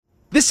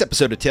This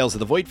episode of Tales of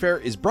the Voidfarer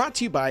is brought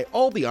to you by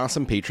all the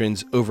awesome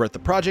patrons over at the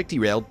Project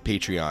Derailed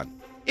Patreon.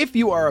 If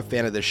you are a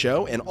fan of the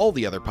show and all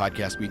the other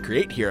podcasts we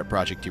create here at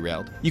Project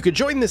Derailed, you could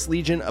join this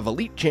legion of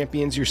elite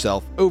champions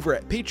yourself over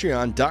at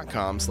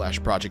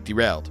patreon.com/Project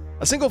Derailed.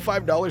 A single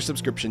 $5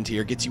 subscription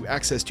tier gets you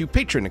access to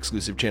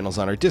patron-exclusive channels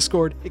on our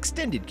Discord,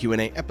 extended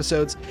Q&A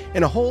episodes,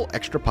 and a whole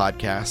extra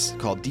podcast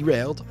called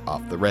Derailed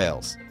Off the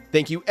Rails.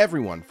 Thank you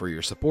everyone for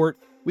your support.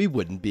 We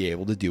wouldn't be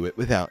able to do it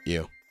without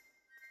you.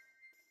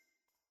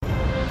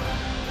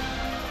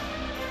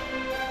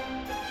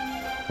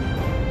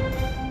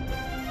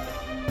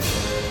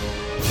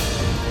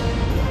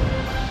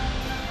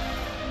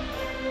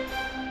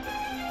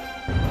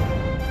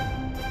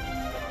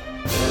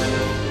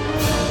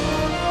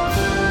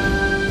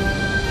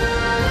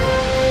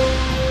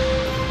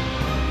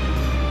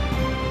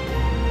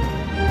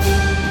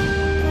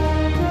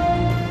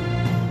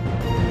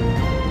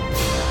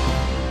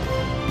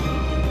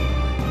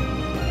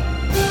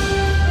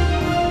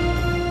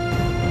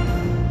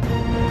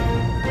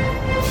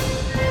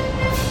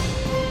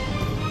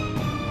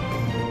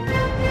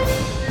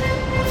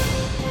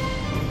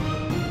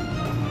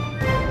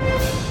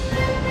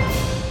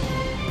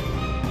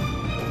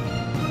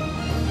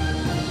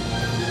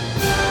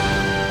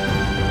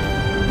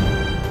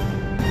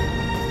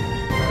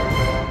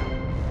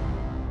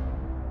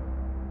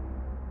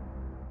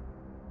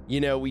 You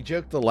know, we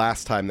joked the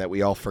last time that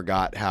we all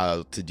forgot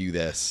how to do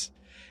this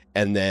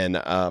and then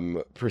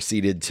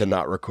proceeded to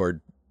not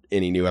record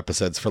any new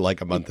episodes for like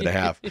a month and a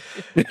half.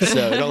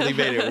 So it only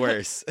made it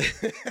worse.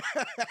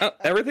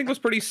 Everything was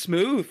pretty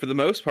smooth for the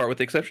most part, with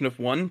the exception of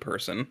one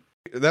person.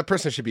 That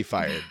person should be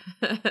fired.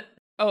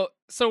 Oh,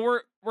 so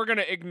we're going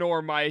to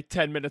ignore my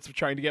 10 minutes of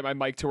trying to get my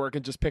mic to work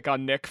and just pick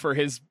on Nick for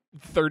his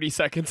 30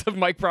 seconds of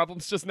mic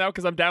problems just now,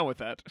 because I'm down with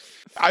that.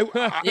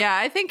 Yeah,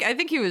 I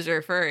think he was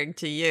referring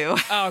to you.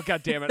 Oh,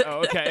 God damn it.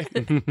 Oh, okay.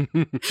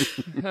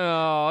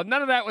 Oh,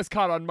 none of that was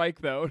caught on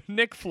mic, though.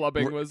 Nick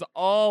flubbing was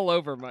all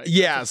over mic.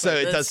 Yeah, so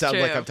it does sound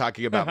like true. I'm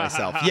talking about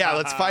myself. Yeah,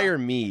 let's fire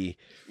me.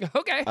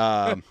 Okay.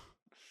 Yeah.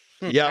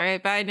 All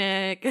right, bye,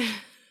 Nick.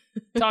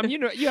 Tom,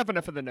 you have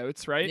enough of the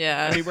notes, right?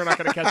 Yeah. I mean, we're not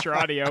going to catch your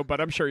audio,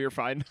 but I'm sure you're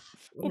fine.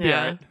 We'll be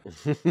Yeah.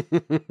 all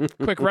right.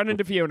 Quick, run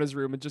into Fiona's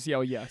room and just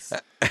yell yes.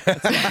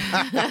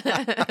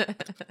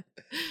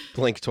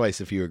 Blink twice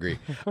if you agree.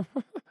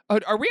 Oh,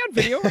 are we on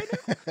video right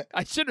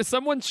now?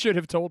 Someone should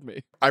have told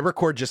me. I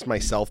record just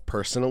myself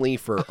personally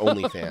for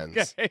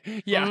OnlyFans.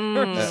 Okay. Yeah.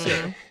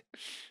 Sure.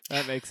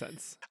 That makes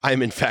sense.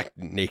 I'm in fact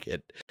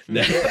naked.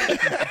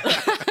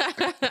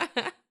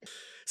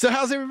 So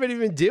how's everybody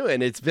been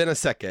doing? It's been a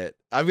second.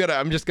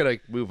 I'm just gonna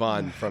move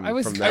on from that. I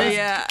was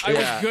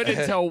good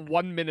until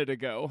 1 minute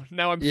ago.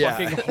 Now I'm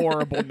fucking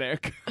horrible,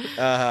 Nick.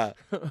 Uh-huh.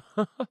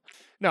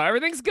 No,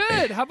 everything's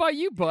good. How about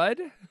you,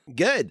 bud?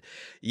 Good.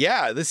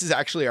 Yeah, this is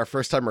actually our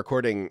first time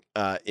recording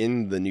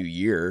in the new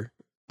year.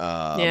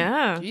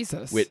 Yeah.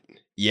 Jesus.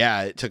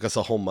 It took us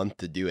a whole month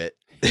to do it.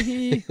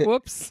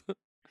 Whoops.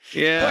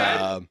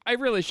 Yeah. I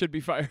really should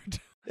be fired.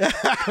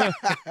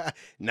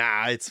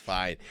 Nah, it's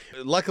fine.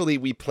 Luckily,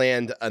 we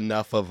planned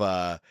enough of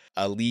a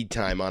lead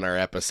time on our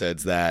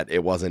episodes that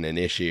it wasn't an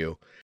issue.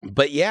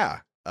 But yeah,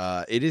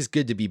 it is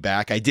good to be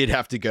back. I did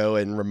have to go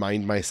and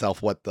remind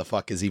myself what the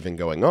fuck is even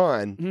going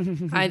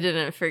on. I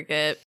didn't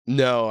forget.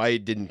 No, I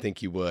didn't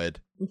think you would.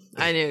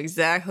 I knew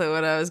exactly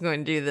what I was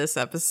going to do this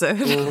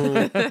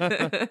episode.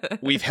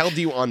 We've held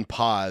you on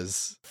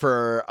pause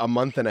for a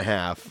month and a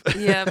half.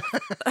 Yep.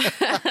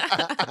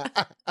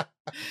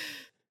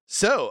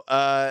 So,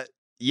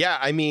 yeah,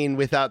 I mean,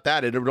 without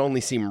that, it would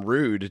only seem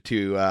rude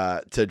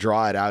to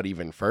draw it out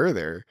even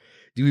further.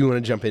 Do we want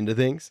to jump into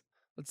things?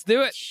 Let's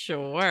do it.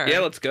 Sure. Yeah,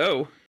 let's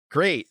go.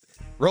 Great.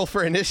 Roll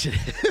for initiative.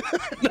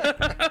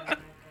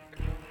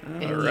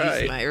 And All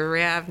right. use my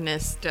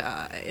ravenous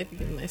die to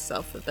give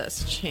myself the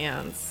best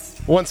chance.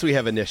 Once we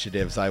have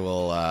initiatives, I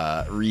will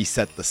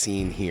reset the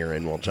scene here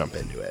and we'll jump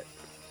into it.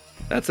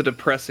 That's a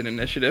depressing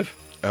initiative.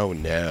 Oh,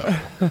 no.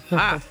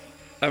 Ah.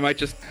 I might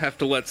just have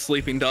to let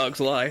sleeping dogs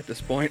lie at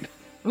this point.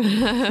 All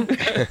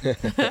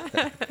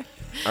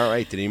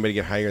right. Did anybody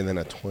get higher than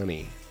a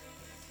 20?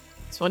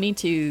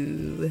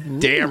 22.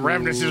 Damn,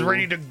 Ravenous is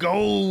ready to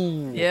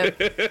go.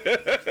 Yep.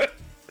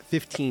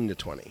 15 to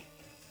 20.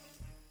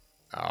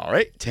 All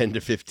right. 10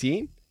 to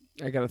 15.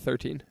 I got a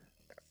 13.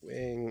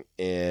 Wing.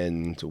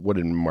 And what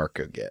did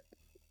Marco get?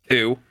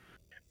 2.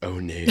 Oh,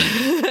 no.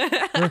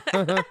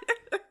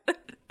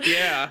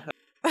 Yeah.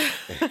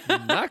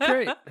 Not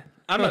great.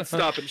 I'm not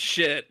stopping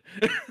shit.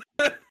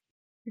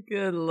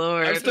 Good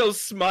lord. I'm still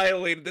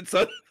smiling.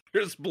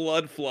 There's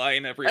blood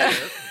flying everywhere.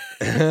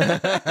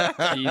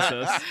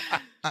 Jesus.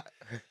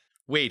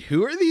 Wait,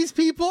 who are these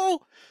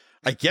people?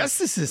 I guess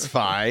this is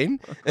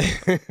fine.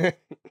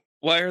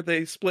 Why are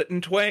they split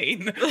in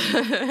twain?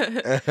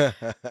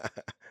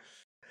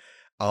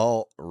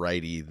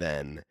 Alrighty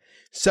then.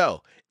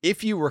 So,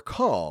 if you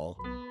recall,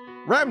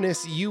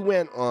 Ravenous, you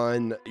went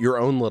on your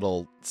own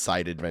little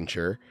side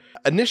adventure.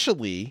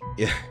 Initially,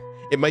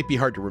 it might be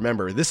hard to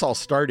remember. This all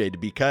started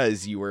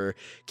because you were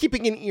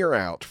keeping an ear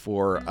out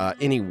for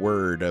any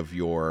word of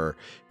your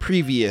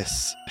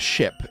previous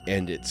ship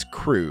and its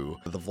crew,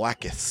 the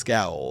Vlakith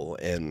Scowl,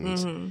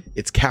 and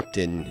its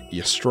captain,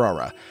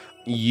 Yastrara.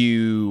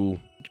 You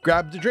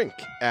grabbed a drink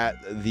at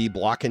the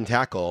Block and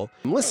Tackle,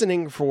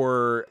 listening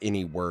for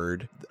any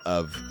word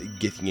of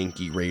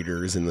Githyanki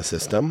raiders in the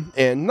system,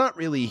 and not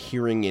really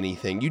hearing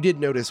anything. You did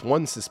notice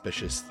one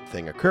suspicious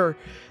thing occur.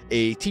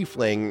 A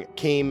tiefling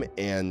came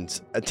and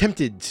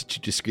attempted to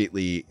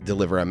discreetly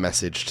deliver a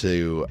message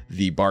to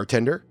the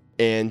bartender,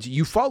 and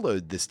you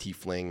followed this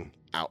tiefling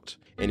out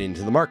and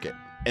into the market.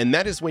 And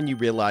that is when you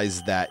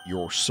realized that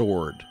your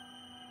sword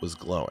was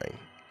glowing.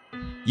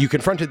 You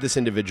confronted this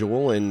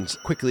individual and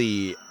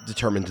quickly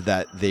determined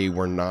that they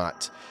were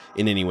not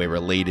in any way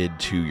related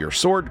to your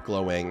sword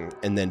glowing,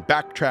 and then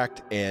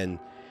backtracked, and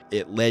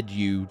it led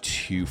you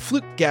to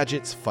Fluke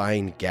Gadget's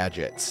Fine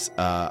Gadgets,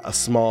 a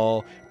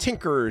small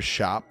tinkerer's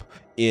shop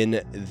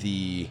in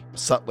the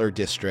Sutler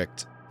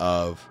district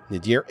of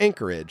Nadir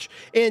Anchorage.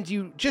 And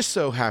you just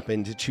so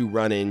happened to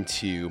run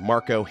into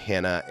Marco,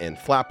 Hannah, and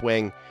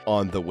Flapwing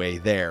on the way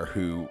there,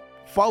 who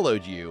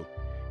followed you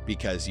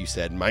because you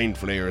said mind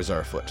flayers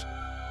are afoot.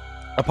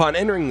 Upon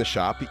entering the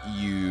shop,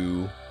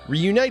 you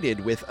reunited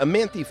with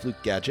Amanthe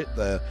Fluke Gadget,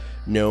 the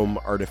gnome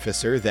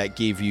artificer that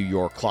gave you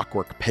your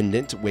clockwork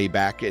pendant way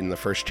back in the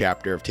first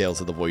chapter of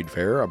Tales of the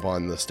Voidfarer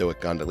upon the Stoic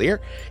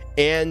Gondolier.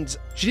 And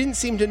she didn't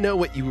seem to know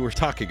what you were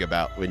talking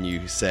about when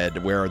you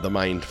said, "Where are the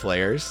mind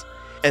flayers?"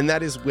 And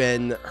that is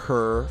when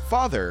her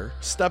father,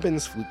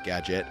 Stubbins Fluke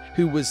Gadget,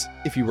 who was,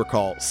 if you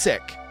recall,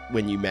 sick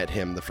when you met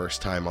him the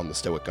first time on the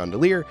Stoic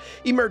Gondolier,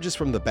 emerges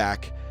from the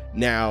back,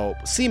 now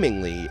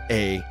seemingly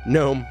a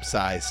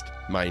gnome-sized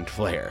mind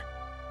flayer.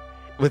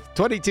 With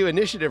 22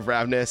 initiative,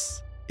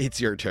 Ravnus,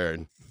 it's your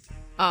turn.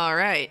 All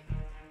right.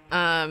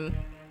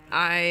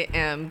 I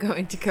am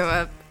going to go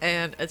up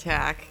and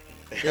attack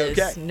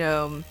this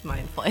gnome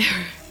mind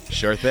flayer.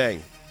 Sure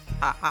thing.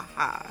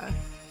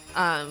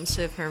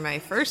 So for my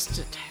first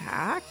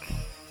attack,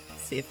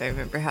 let's see if I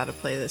remember how to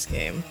play this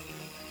game.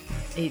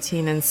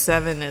 18 and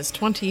 7 is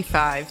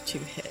 25 to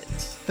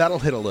hit. That'll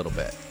hit a little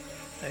bit.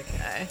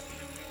 Okay.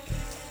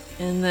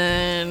 And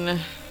then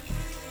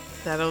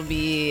that'll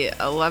be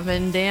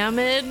 11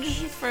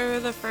 damage for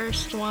the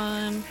first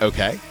one.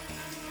 Okay.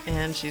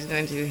 And she's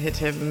going to hit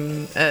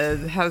him.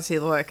 How does he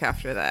look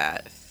after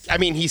that? I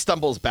mean, he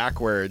stumbles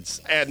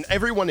backwards, and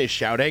everyone is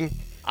shouting.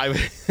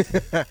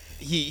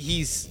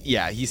 He's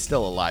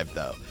still alive,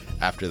 though,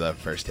 after the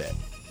first hit.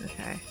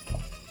 Okay.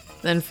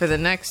 Then for the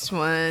next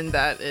one,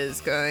 that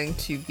is going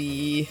to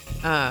be,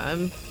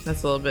 that's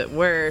a little bit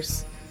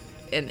worse,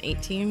 an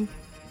 18.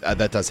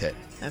 That does hit.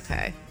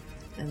 Okay.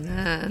 And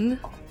then,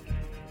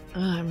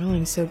 I'm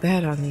rolling so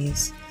bad on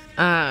these.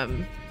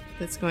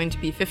 That's going to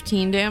be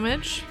 15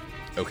 damage.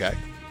 Okay.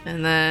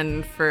 And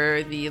then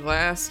for the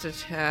last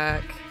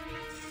attack,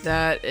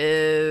 that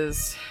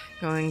is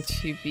going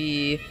to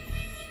be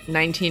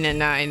 19 and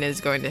 9 is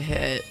going to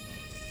hit,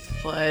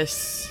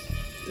 plus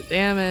the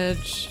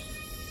damage.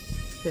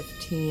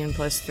 15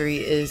 plus 3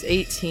 is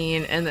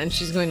 18, and then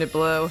she's going to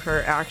blow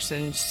her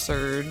action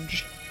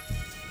surge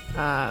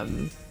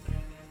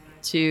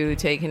to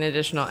take an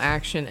additional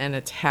action and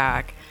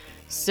attack.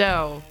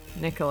 So,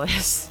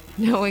 Nicholas,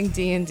 knowing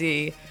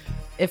D&D,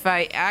 if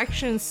I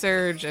action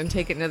surge and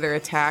take another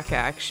attack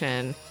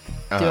action,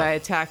 do I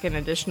attack an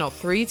additional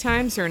 3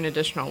 times or an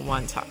additional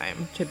 1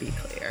 time, to be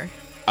clear?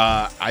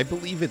 I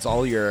believe it's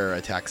all your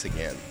attacks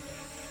again.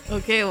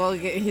 Okay, well,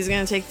 he's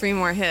going to take 3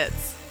 more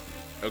hits.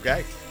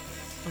 Okay.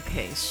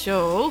 Okay,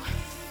 so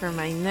for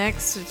my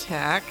next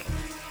attack,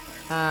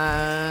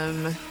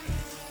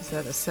 is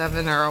that a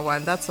 7 or a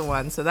 1? That's a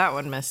 1, so that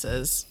one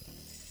misses.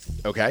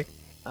 Okay.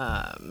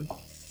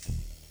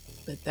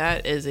 But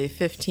that is a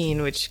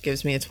 15, which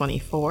gives me a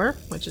 24,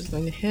 which is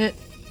going to hit.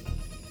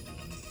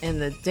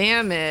 And the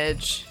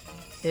damage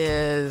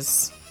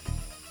is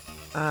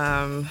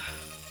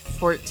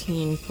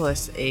 14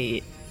 plus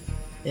 8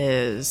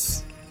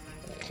 is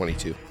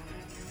 22.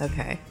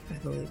 Okay, I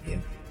believe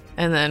you.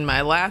 And then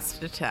my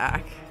last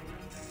attack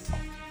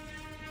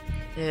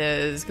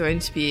is going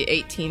to be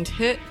 18 to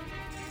hit.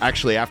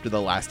 Actually, after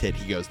the last hit,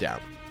 he goes down.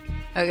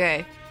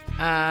 Okay.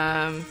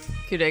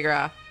 Coup de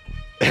grace.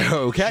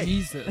 Okay.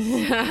 Jesus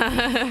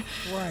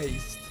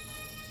Christ.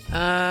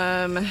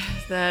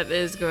 That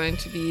is going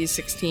to be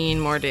 16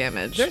 more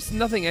damage. There's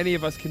nothing any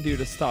of us can do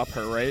to stop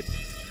her, right?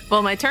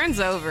 Well, my turn's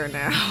over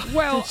now.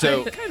 Well,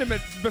 So- I kind of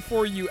meant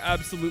before you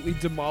absolutely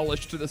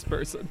demolished this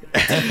person.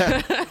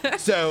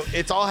 So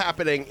it's all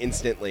happening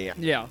instantly.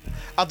 Yeah.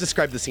 I'll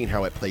describe the scene,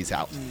 how it plays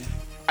out.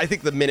 I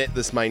think the minute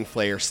this mind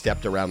flayer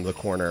stepped around the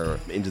corner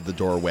into the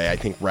doorway, I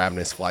think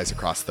Ravnus flies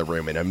across the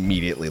room and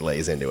immediately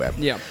lays into him.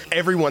 Yeah.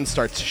 Everyone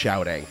starts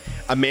shouting.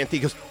 Amanthe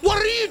goes, "What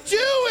are you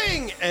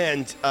doing?"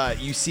 And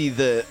you see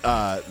the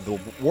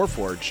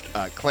Warforged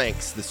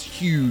Clanks, this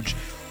huge,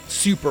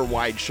 super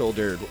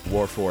wide-shouldered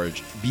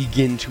Warforged,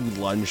 begin to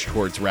lunge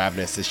towards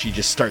Ravnus as she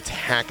just starts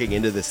hacking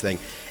into this thing.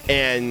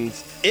 And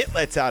it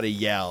lets out a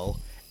yell,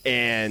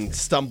 and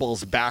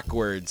stumbles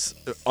backwards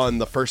on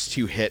the first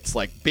 2 hits,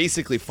 like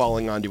basically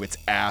falling onto its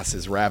ass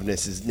as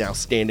Ravnus is now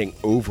standing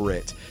over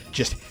it,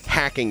 just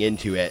hacking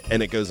into it,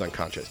 and it goes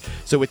unconscious.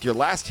 So with your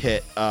last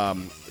hit,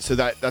 so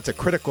that's a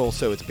critical,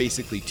 so it's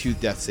basically 2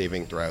 death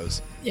saving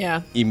throws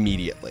Yeah.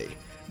 immediately.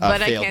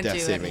 But I failed can't death do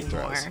saving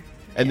anymore. throws.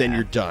 And then Yeah.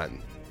 you're done.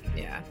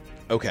 Yeah.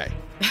 Okay.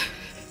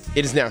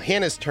 It is now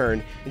Hannah's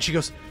turn, and she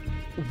goes,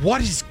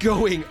 "What is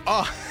going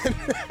on?"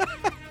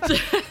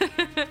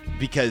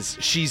 Because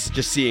she's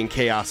just seeing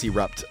chaos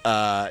erupt.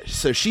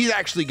 So she's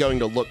actually going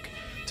to look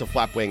to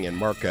Flapwing and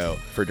Marco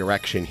for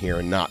direction here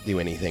and not do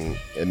anything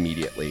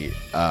immediately.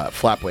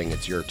 Flapwing,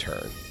 it's your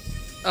turn.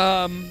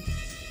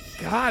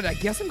 God, I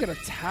guess I'm gonna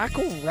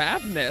tackle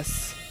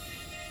Ravnus.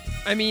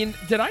 I mean,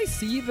 did I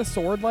see the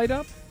sword light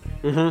up?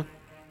 Mm-hmm.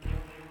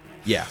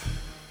 Yeah.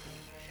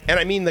 And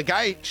I mean, the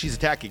guy she's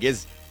attacking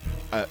is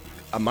a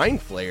Mind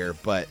Flayer,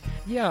 but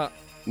Yeah.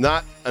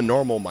 not a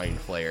normal Mind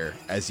Flayer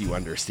as you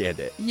understand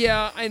it.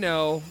 Yeah, I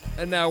know.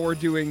 And now we're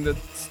doing the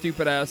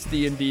stupid ass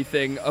D&D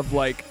thing of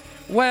like,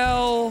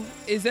 well,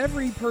 is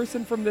every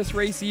person from this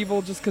race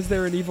evil just because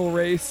they're an evil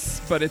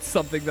race? But it's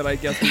something that I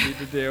guess we need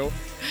to do.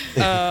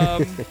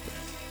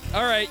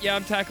 All right, yeah,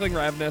 I'm tackling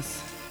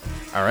Ravnus.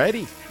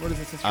 Alrighty. What is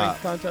this, a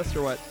strength contest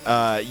or what?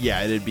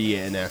 Yeah, it'd be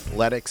an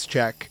athletics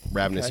check.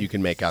 Ravnus, Okay. you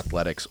can make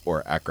athletics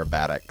or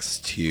acrobatics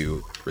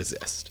to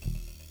resist.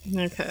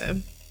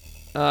 Okay.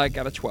 I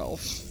got a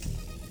 12.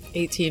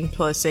 18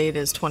 plus 8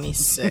 is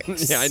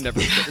 26. Yeah, I never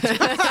did.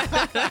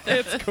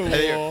 It's cool.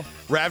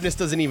 Ravnus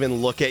doesn't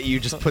even look at you,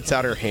 just puts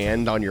out her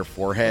hand on your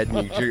forehead,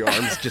 and your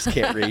arms just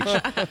can't reach.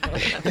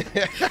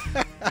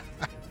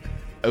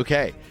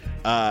 Okay.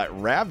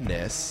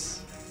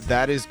 Ravnus,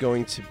 that is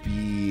going to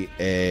be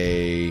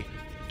a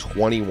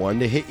 21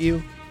 to hit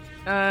you.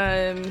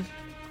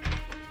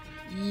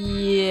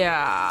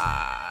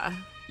 Yeah.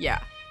 Yeah.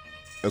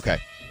 Okay.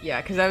 Yeah,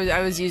 because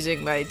I was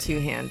using my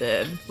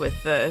two-handed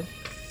with the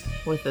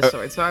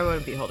sword, so I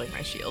wouldn't be holding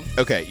my shield.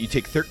 Okay, you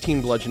take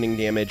 13 bludgeoning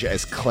damage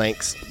as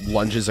Clanks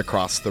lunges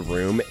across the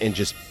room and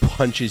just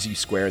punches you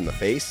square in the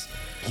face.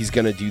 He's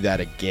going to do that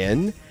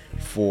again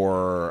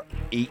for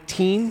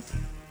 18.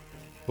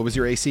 What was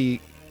your AC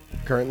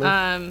currently?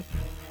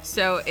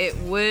 So it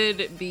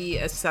would be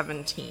a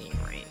 17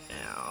 right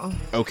now.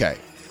 Okay,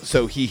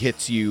 so he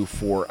hits you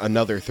for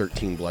another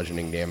 13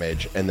 bludgeoning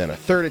damage, and then a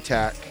third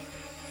attack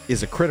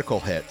is a critical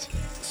hit.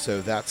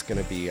 So that's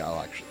going to be, I'll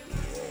actually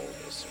roll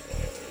this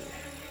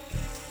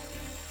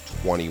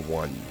one.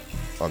 21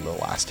 on the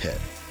last hit.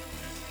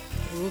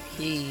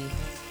 Okay.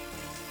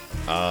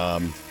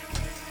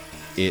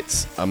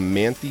 It's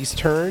Amanthi's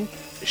turn.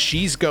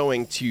 She's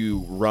going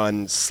to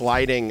run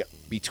sliding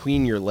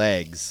between your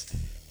legs,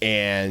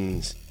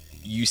 and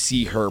you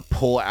see her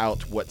pull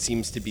out what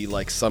seems to be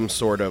like some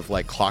sort of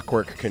like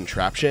clockwork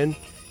contraption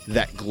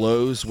that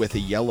glows with a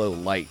yellow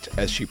light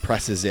as she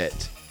presses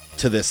it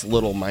to this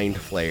little Mind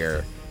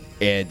Flayer,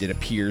 and it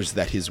appears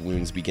that his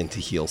wounds begin to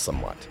heal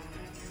somewhat.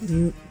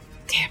 Damn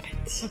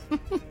it.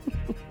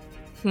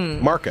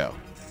 Marco.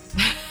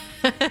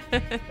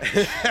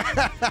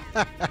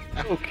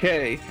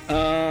 Okay.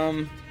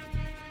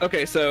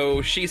 Okay,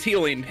 so she's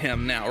healing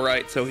him now,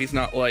 right? So he's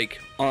not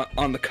like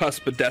on the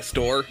cusp of death's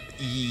door.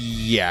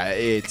 Yeah,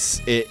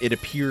 it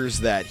appears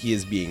that he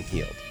is being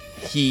healed.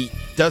 He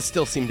does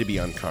still seem to be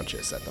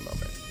unconscious at the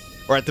moment,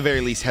 or at the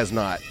very least has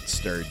not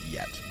stirred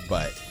yet.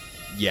 But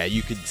yeah,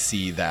 you could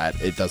see that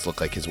it does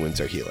look like his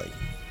wounds are healing.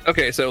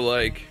 Okay, so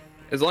like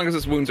as long as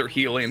his wounds are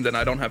healing, then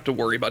I don't have to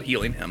worry about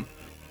healing him.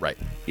 Right.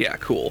 Yeah,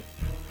 cool.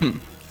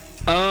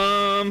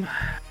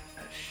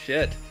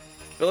 Shit. I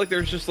feel like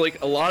there's just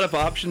like a lot of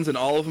options and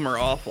all of them are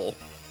awful.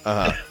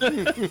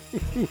 Uh-huh.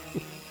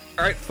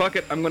 Alright, fuck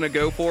it. I'm gonna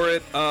go for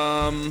it.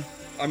 I'm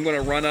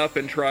gonna run up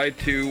and try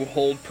to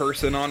hold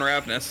person on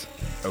Ravnus.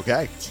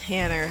 Okay.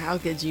 Tanner, how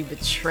could you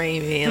betray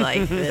me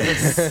like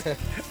this?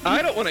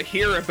 I don't want to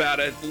hear about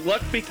it.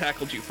 Luckby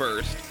tackled you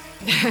first.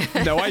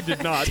 No, I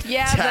did not.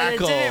 Yeah,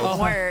 Tackled. but it didn't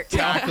work.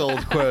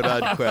 Tackled, quote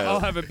I'll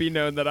unquote. have it be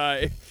known that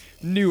I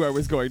knew I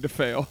was going to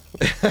fail.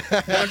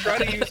 Now try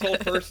to use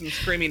hold person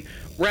screaming,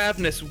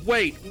 Ravnus,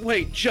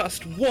 wait,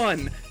 just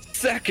 1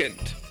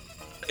 second.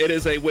 It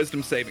is a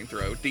wisdom saving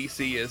throw.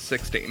 DC is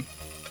 16.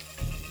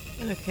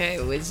 Okay,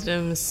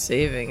 wisdom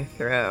saving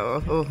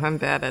throw. Oh, I'm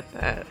bad at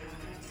that.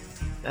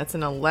 That's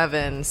an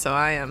 11, so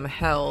I am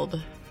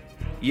held.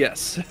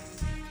 Yes.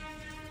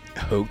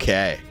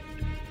 Okay.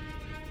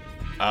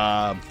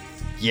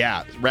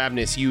 Yeah,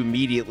 Ravnus, you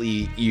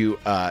immediately you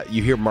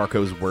hear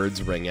Marco's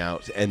words ring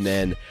out, and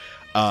then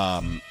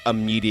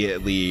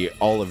immediately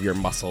all of your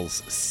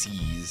muscles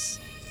seize,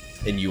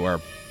 and you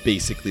are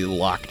basically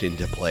locked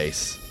into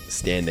place,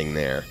 standing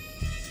there.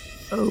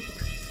 Oh.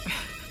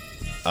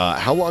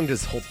 How long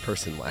does hold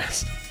person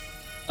last?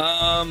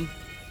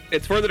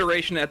 It's for the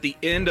duration. At the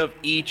end of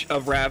each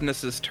of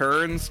Ravnus's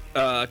turns,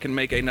 can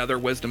make another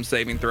wisdom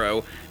saving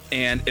throw,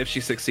 and if she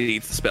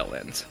succeeds, the spell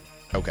ends.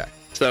 Okay,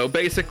 So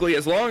basically,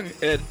 as long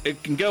it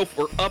can go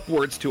for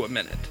upwards to a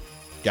minute.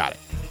 got it.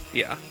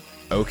 Yeah.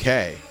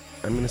 Okay.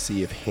 I'm going to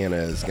see if Hannah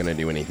is going to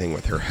do anything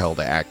with her held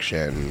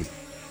action.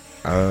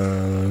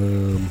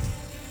 Can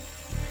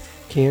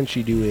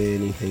she do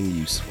anything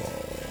useful?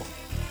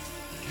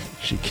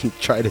 She can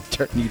try to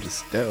turn you to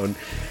stone.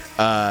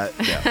 No.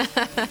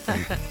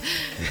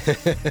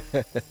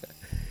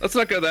 Let's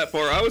not go that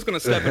far. I was going to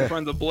step in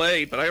front of the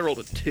blade, but I rolled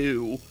a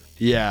 2.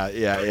 Yeah.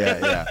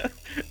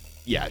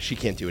 Yeah, she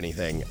can't do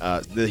anything.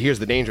 Here's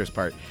the dangerous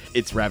part.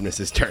 It's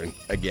Ravnus's turn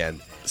again.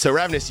 So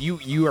Ravnus,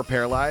 you are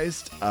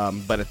paralyzed,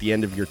 but at the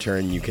end of your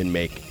turn, you can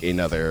make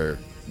another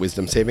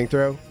wisdom saving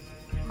throw.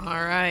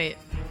 All right.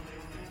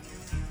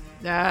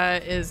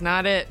 That is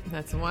not it.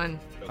 That's 1.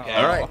 Okay.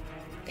 All right.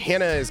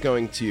 Hannah is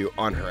going to,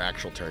 on her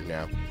actual turn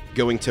now,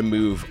 going to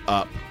move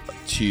up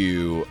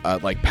to,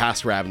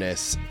 past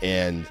Ravnus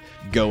and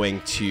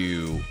going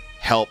to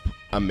help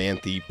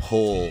Amanthi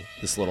pull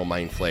this little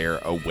mind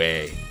flayer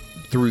away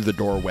through the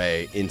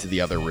doorway into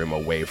the other room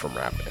away from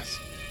Ravnus.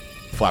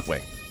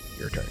 Flapwing,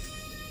 your turn.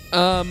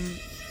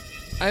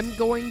 I'm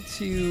going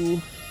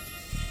to...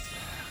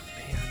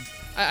 Man.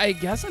 I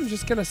guess I'm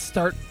just going to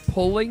start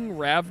pulling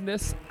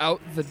Ravnus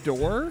out the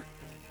door.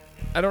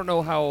 I don't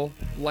know how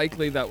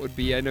likely that would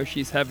be. I know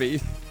she's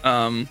heavy.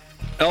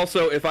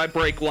 Also, if I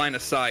break line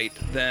of sight,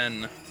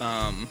 then...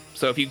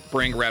 so if you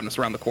bring Ravnus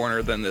around the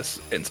corner, then this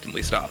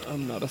instantly stops.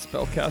 I'm not a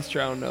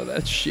spellcaster. I don't know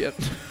that shit.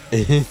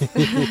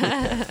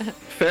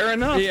 Fair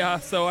enough. Yeah,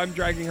 so I'm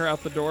dragging her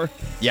out the door.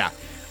 Yeah.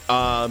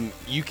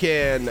 You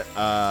can,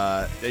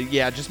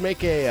 just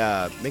make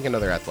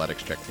another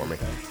athletics check for me.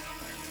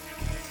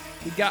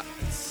 We got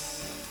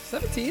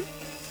 17.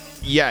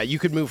 Yeah, you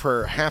could move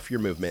her half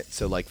your movement,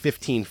 so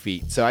 15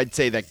 feet. So I'd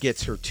say that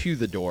gets her to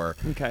the door.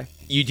 Okay.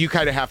 You do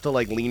kind of have to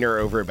lean her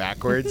over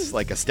backwards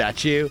like a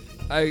statue,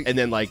 and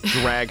then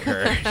drag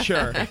her.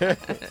 Sure.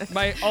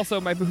 My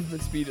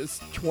movement speed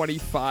is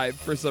 25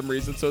 for some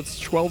reason, so it's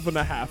 12 and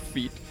a half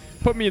feet.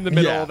 Put me in the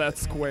middle of that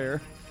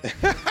square.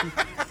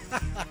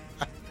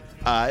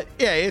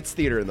 It's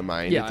theater of the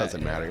mind. It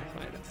doesn't matter.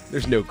 I know.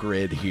 There's no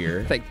grid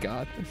here. Thank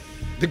God.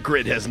 The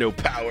grid has no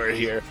power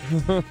here.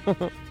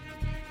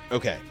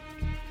 Okay.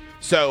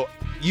 So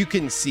you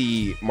can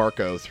see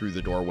Marco through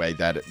the doorway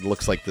that it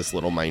looks like this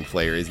little mind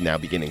flayer is now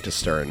beginning to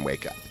stir and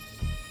wake up.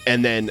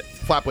 And then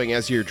Flapwing,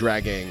 as you're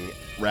dragging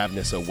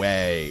Ravnus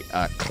away,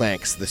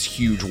 Clanks, this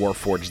huge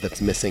warforge that's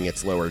missing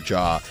its lower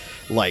jaw,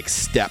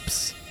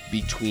 steps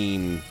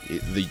between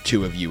the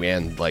two of you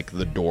and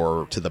the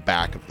door to the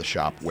back of the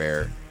shop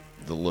where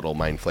the little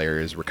mind flayer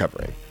is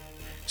recovering.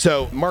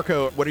 So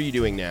Marco, what are you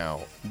doing now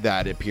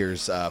that it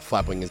appears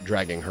Flapwing is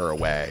dragging her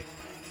away?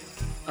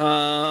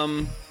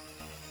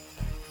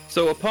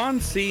 So upon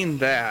seeing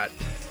that,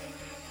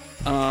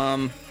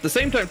 the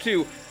same time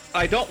too,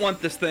 I don't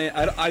want this thing.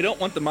 I don't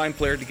want the mind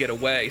flayer to get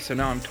away. So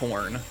now I'm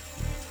torn.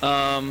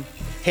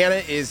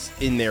 Hannah is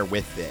in there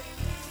with it.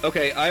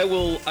 Okay, I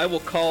will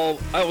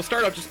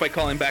start off just by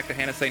calling back to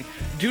Hannah, saying,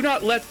 "Do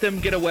not let them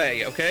get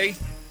away." Okay.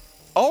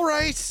 All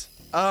right.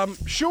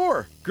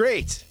 Sure.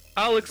 Great.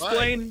 I'll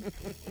explain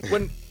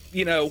when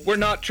we're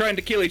not trying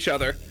to kill each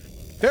other.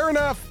 Fair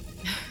enough.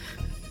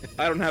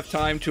 I don't have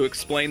time to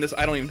explain this.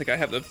 I don't even think I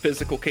have the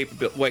physical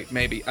capability. Wait,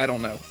 maybe. I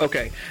don't know.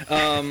 Okay.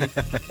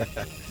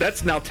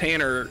 That's now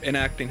Tanner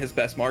enacting his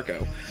best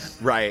Marco.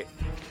 Right.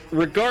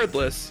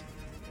 Regardless,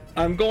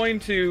 I'm going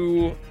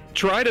to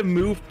try to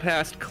move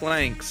past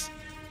Clanks.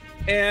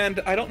 And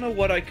I don't know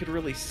what I could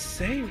really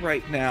say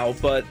right now,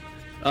 but...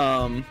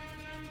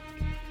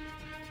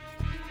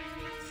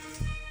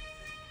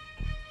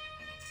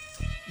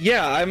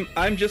 yeah,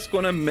 I'm just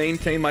going to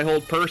maintain my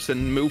hold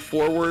person, move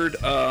forward.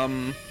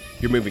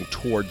 You're moving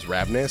towards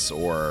Ravnus,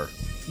 or?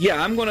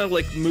 Yeah, I'm gonna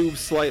move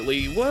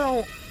slightly.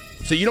 Well,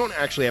 so you don't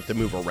actually have to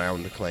move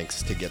around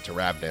Clanks to get to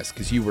Ravnus,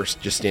 because you were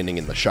just standing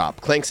in the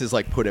shop. Clanks has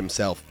put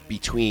himself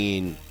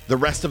between the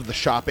rest of the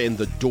shop and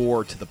the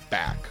door to the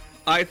back.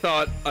 I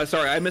thought,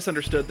 sorry, I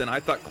misunderstood then. I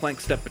thought Clank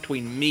stepped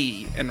between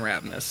me and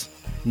Ravnus.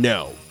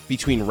 No,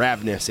 between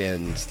Ravnus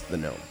and the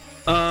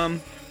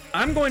gnome.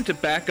 I'm going to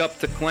back up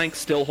to Clank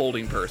still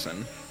holding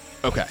person.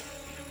 Okay,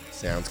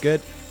 sounds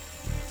good.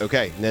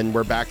 Okay, then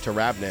we're back to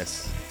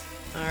Ravnus.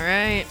 All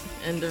right,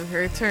 end of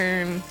her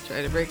turn.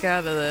 Try to break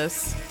out of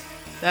this.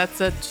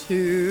 That's a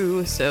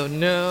 2, so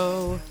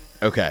no.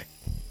 Okay.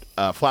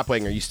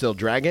 Flapwing, are you still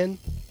dragging?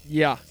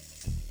 Yeah.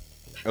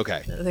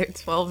 Okay. They're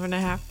 12 and a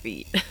half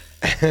feet.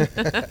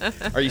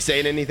 Are you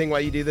saying anything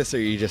while you do this, or are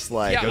you just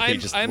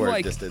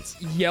I'm distance?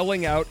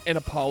 Yelling out an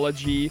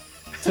apology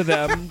to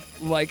them.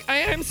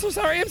 I'm so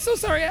sorry.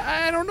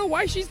 I don't know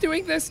why she's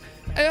doing this.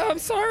 I'm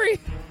sorry.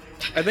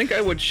 I think I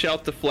would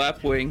shout to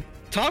Flapwing,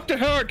 "Talk to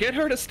her, get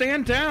her to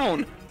stand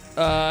down."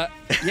 Yeah,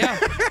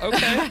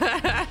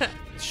 okay.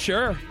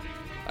 Sure.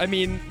 I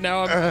mean,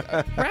 now I'm...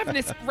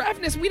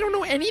 Ravnus, we don't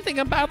know anything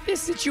about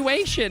this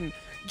situation.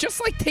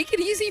 Just, take it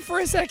easy for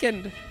a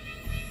second.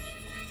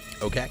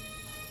 Okay.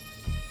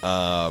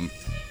 All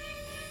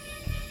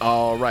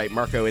right,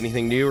 Marco,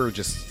 anything new, or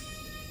just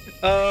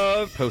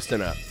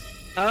posting up?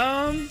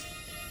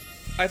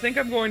 I think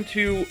I'm going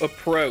to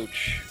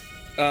approach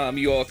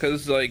you all,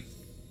 because,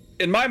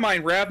 in my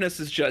mind, Ravnus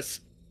is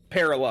just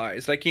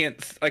paralyzed. I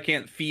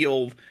can't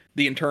feel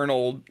the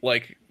internal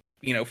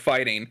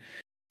fighting.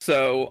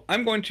 So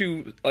I'm going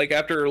to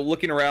after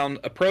looking around,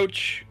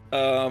 approach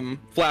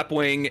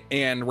Flapwing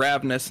and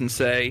Ravnus and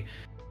say,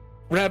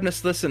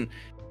 Ravnus, listen,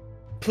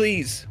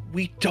 please,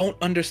 we don't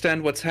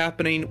understand what's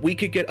happening. We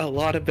could get a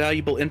lot of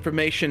valuable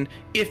information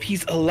if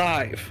he's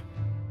alive.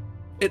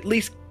 At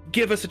least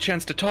give us a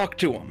chance to talk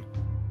to him.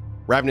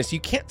 Ravnus, you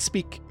can't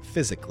speak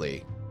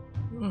physically,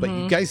 but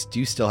you guys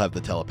do still have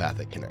the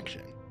telepathic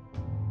connection.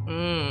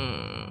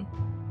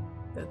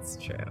 That's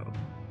true.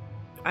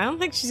 I don't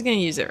think she's going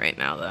to use it right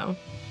now, though.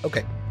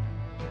 Okay.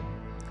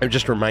 I'm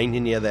just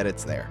reminding you that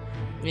it's there.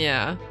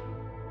 Yeah.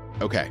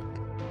 Okay.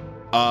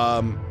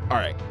 All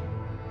right.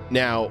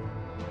 Now,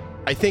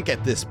 I think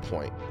at this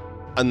point,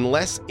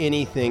 unless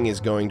anything is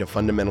going to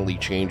fundamentally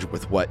change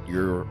with what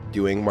you're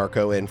doing,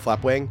 Marco and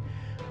Flapwing,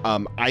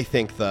 I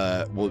think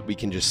we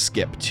can just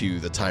skip to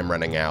the time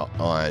running out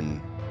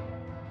on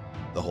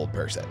the hold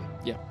person.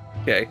 Yeah.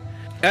 Okay.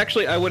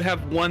 Actually, I would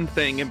have one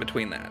thing in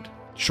between that.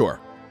 Sure.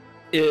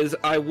 Is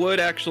I would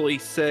actually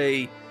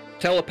say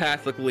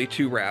telepathically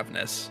to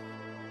Ravnus,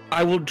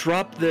 I will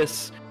drop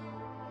this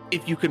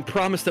if you can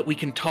promise that we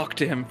can talk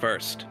to him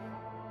first.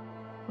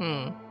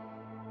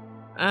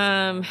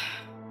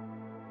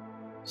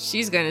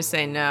 She's gonna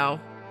say no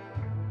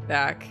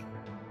back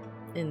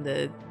in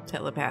the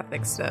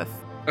telepathic stuff.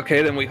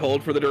 Okay, then we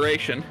hold for the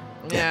duration.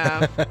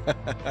 Yeah.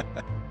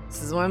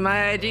 This is one of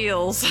my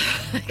ideals.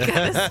 I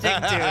gotta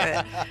stick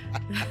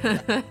to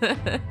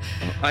it.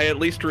 I at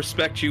least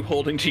respect you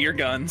holding to your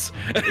guns.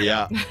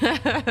 Yeah.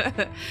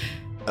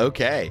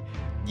 Okay.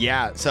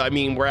 Yeah, so I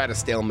mean, we're at a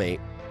stalemate.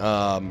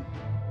 Flapwing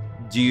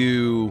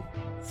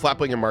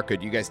and Marco,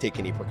 do you guys take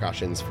any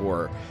precautions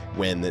for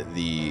when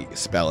the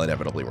spell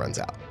inevitably runs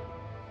out?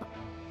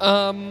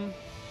 I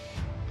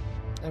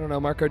don't know,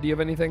 Marco, do you have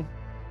anything?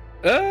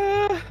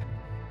 I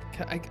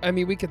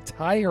mean, we could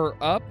tie her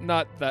up,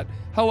 not that.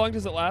 How long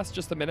does it last?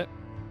 Just a minute?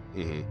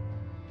 Mm-hmm.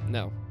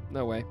 No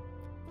way.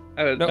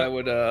 I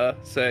would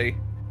say,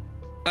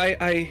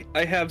 I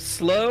have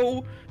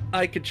slow.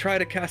 I could try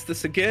to cast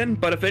this again,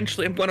 but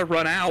eventually I'm going to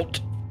run out.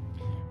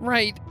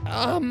 Right.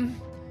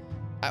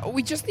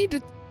 We just need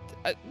to.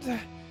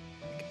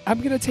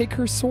 I'm gonna take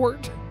her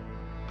sword.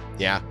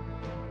 Yeah.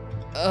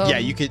 Yeah,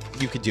 you could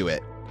do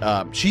it.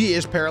 She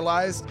is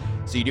paralyzed,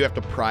 so you do have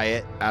to pry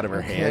it out of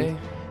her hand.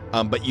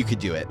 But you could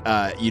do it.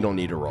 You don't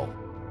need to roll.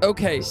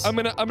 Okay, I'm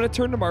gonna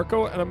turn to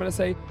Marco and I'm gonna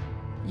say,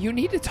 you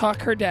need to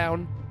talk her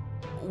down.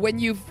 When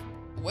you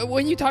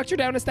talked her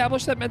down,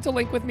 establish that mental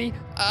link with me.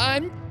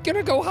 I'm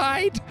gonna go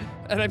hide,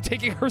 and I'm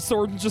taking her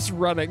sword and just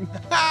running.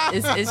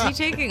 Is he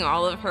taking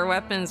all of her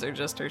weapons or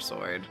just her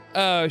sword?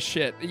 Oh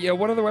shit! Yeah,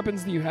 what other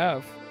weapons do you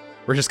have?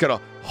 We're just gonna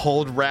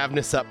hold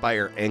Ravnus up by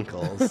her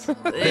ankles.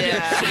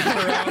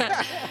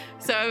 Yeah.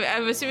 So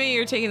I'm assuming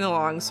you're taking the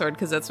long sword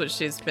because that's what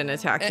she's been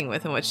attacking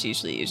with and what she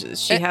usually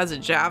uses. She has a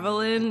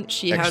javelin.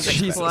 She has a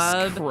Jesus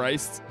club.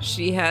 Christ.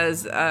 She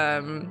has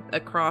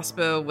a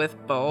crossbow with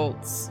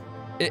bolts.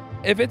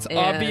 If it's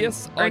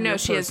obvious,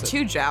 she has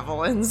 2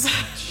 javelins.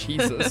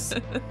 Jesus.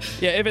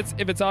 Yeah,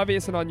 if it's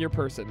obvious and on your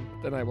person,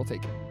 then I will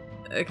take it.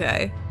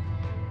 Okay.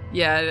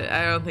 Yeah,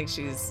 I don't think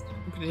she's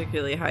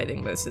particularly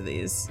hiding most of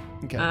these.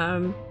 Okay.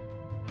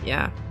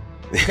 Yeah.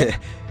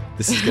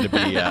 This is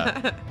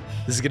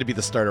gonna be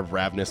the start of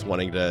Ravnus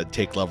wanting to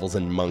take levels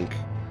in Monk.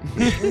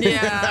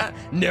 Yeah.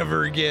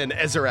 Never again,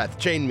 Ezerath,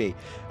 chain me.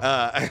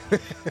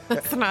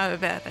 That's not a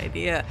bad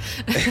idea.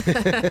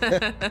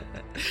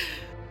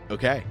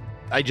 Okay.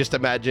 I just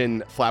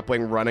imagine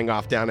Flapwing running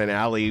off down an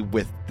alley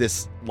with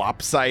this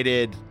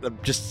lopsided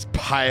just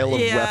pile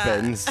of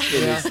weapons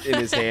in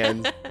his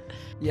hands.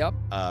 Yep.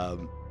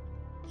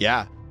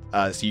 Yeah.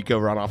 So you go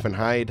run off and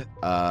hide.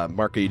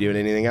 Mark, are you doing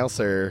anything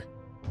else or?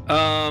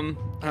 I'm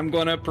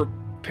gonna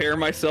prepare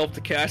myself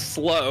to cast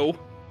slow.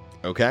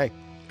 Okay.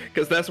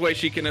 Because that's the way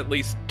she can at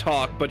least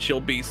talk, but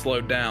she'll be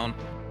slowed down.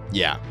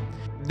 Yeah.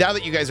 Now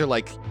that you guys are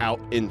out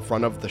in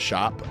front of the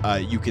shop,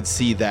 you could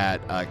see that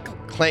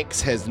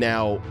Clanks has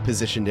now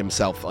positioned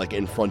himself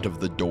in front of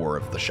the door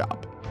of the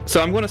shop.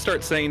 So I'm going to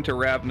start saying to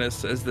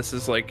Ravnus as this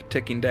is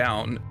ticking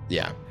down.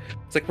 Yeah.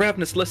 It's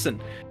Ravnus, listen,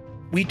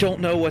 we don't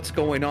know what's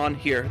going on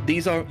here.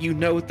 These are,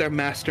 they're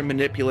master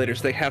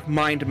manipulators. They have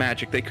mind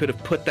magic. They could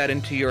have put that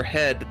into your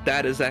head.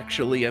 That is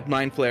actually a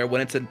mind flare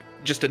when it's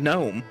just a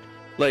gnome.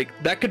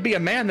 That could be a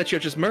man that you're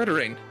just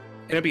murdering.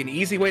 And it'd be an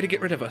easy way to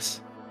get rid of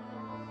us.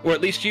 Or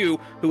at least you,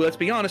 who, let's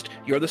be honest,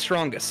 you're the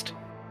strongest.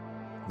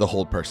 The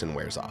hold person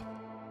wears off.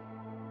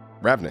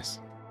 Ravnus.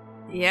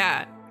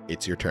 Yeah.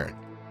 It's your turn.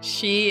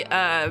 She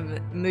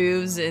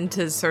moves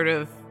into sort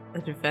of a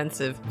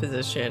defensive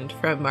position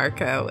from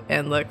Marco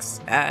and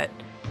looks at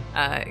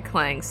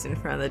Clanks in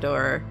front of the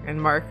door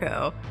and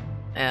Marco.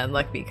 And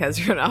Luckbeak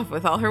has run off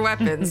with all her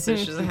weapons, so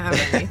she doesn't have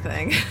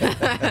anything.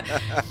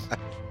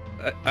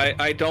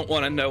 I don't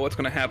want to know what's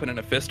going to happen in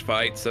a fist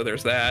fight, so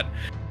there's that.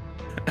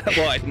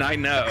 Well, I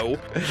know.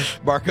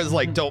 Marco's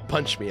don't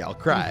punch me, I'll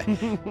cry.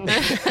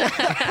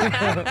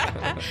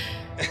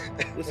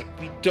 Listen,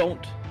 we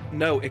don't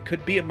No, it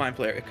could be a mind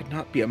flayer. It could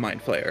not be a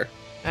mind flayer.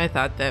 I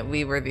thought that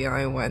we were the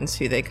only ones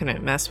who they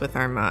couldn't mess with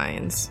our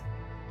minds.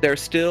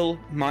 There's still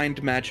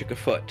mind magic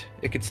afoot.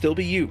 It could still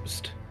be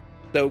used.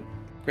 Though,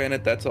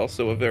 granted, that's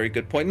also a very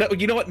good point. No,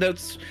 you know what?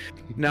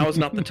 Now is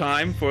not the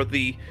time for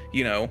the,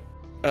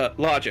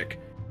 logic.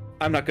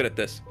 I'm not good at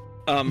this.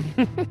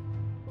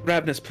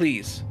 Ravnus,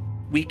 please.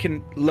 We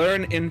can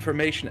learn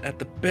information at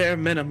the bare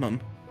minimum.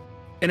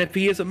 And if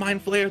he is a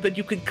mind flayer, then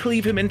you can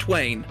cleave him in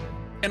twain.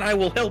 And I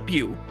will help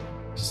you.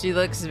 She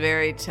looks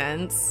very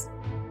tense.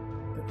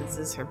 But this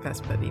is her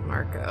best buddy,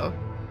 Marco.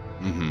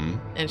 Mm-hmm.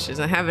 And she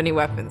doesn't have any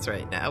weapons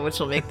right now, which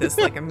will make this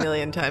like a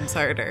million times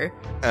harder.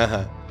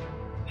 Uh-huh.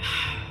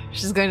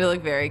 She's going to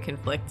look very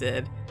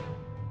conflicted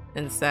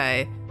and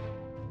say,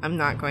 I'm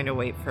not going to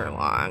wait for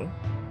long.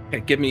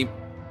 Okay, give me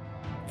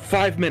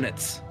 5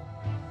 minutes.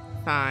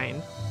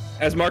 Fine.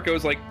 As Marco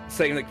is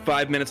saying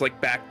 5 minutes,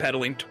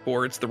 backpedaling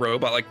towards the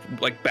robot,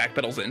 like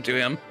backpedals into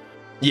him.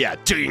 Yeah,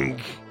 ding.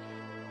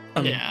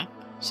 Yeah.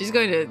 She's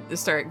going to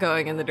start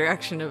going in the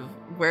direction of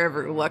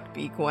wherever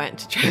Luckbeak went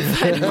to try to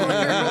find more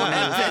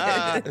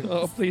weapons.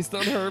 Oh, please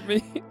don't hurt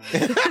me.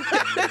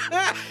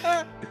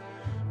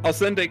 I'll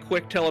send a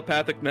quick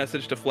telepathic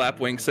message to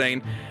Flapwing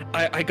saying,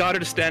 I got her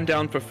to stand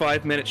down for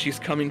 5 minutes. She's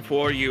coming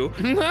for you.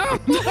 No!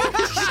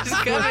 She's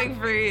coming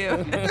for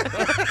you.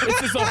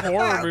 This is a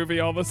horror movie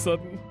all of a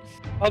sudden.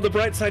 On the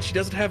bright side, she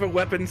doesn't have her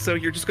weapon, so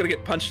you're just going to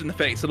get punched in the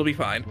face. It'll be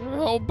fine.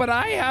 Oh, but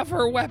I have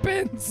her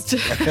weapons.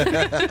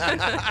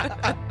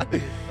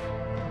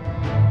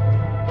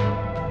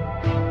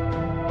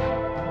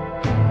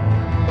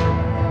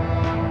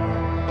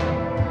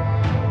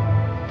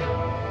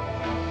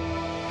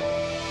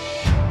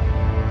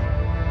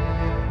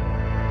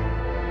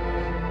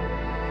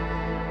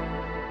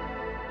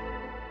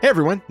 Hey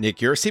everyone, Nick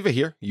Urasiva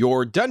here,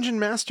 your Dungeon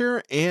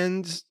Master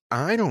and,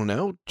 I don't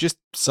know, just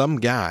some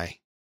guy.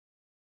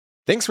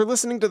 Thanks for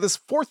listening to this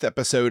 4th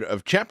episode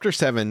of Chapter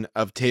 7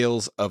 of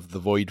Tales of the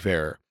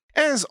Voidfarer.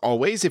 As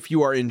always, if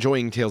you are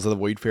enjoying Tales of the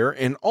Voidfarer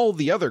and all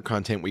the other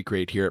content we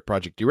create here at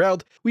Project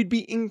Derailed, we'd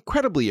be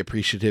incredibly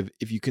appreciative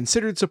if you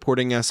considered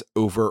supporting us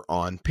over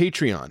on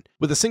Patreon.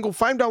 With a single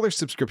 $5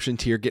 subscription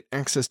tier, get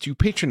access to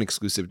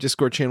patron-exclusive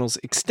Discord channels,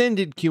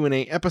 extended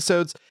Q&A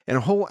episodes, and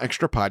a whole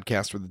extra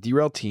podcast where the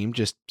Derailed team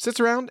just sits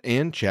around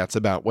and chats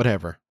about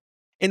whatever.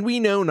 And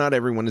we know not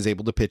everyone is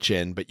able to pitch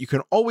in, but you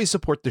can always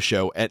support the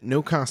show at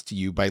no cost to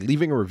you by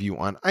leaving a review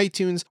on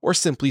iTunes or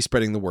simply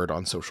spreading the word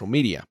on social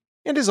media.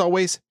 And as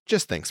always,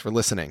 just thanks for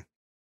listening.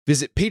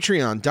 Visit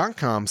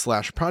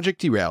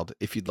patreon.com/Project Derailed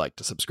if you'd like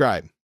to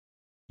subscribe.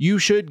 You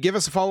should give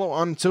us a follow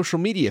on social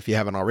media if you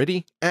haven't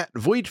already, at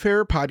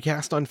Voidfarer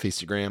Podcast on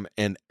Instagram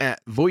and at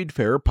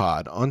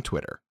VoidfarerPod on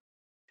Twitter.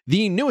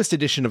 The newest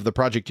edition of the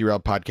Project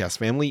Derailed podcast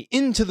family,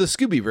 Into the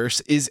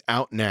Scoobyverse, is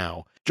out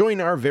now.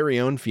 Join our very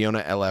own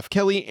Fiona L.F.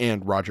 Kelly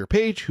and Roger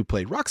Page, who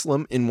played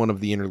Roxlum in one of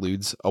the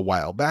interludes a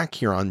while back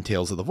here on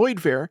Tales of the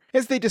Voidfarer,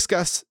 as they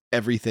discuss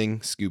everything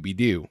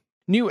Scooby-Doo.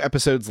 New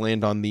episodes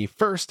land on the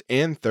 1st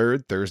and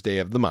 3rd Thursday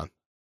of the month.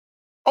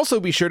 Also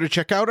be sure to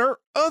check out our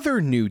other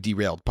new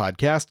Derailed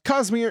podcast,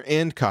 Cosmere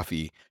and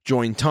Coffee.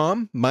 Join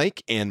Tom,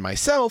 Mike, and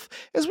myself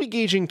as we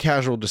engage in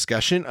casual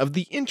discussion of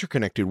the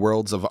interconnected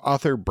worlds of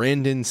author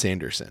Brandon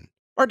Sanderson.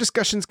 Our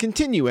discussions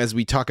continue as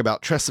we talk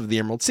about Tress of the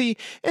Emerald Sea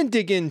and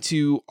dig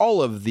into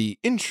all of the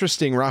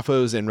interesting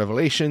raffos and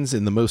revelations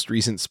in the most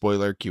recent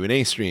spoiler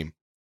Q&A stream.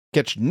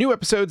 Catch new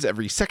episodes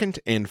every 2nd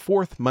and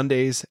 4th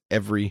Mondays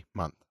every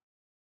month.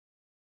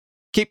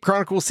 Cape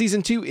Chronicles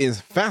Season 2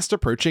 is fast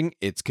approaching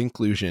its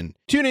conclusion.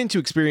 Tune in to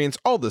experience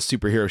all the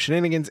superhero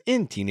shenanigans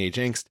and teenage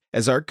angst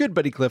as our good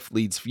buddy Cliff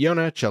leads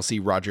Fiona, Chelsea,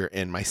 Roger,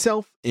 and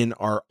myself in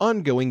our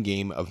ongoing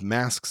game of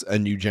Masks: A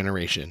New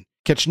Generation.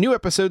 Catch new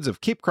episodes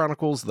of Cape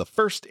Chronicles the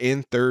 1st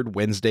and 3rd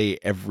Wednesday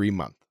every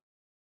month.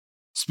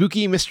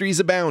 Spooky mysteries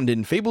abound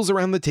in Fables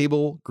Around the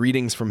Table,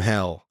 Greetings from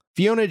Hell.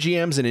 Fiona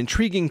GMs an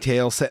intriguing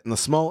tale set in the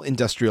small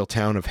industrial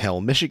town of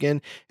Hell,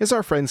 Michigan, as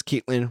our friends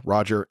Caitlin,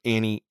 Roger,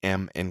 Annie,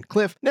 Em, and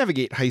Cliff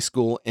navigate high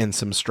school and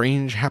some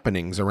strange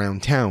happenings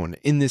around town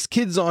in this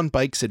Kids on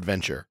Bikes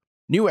adventure.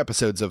 New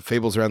episodes of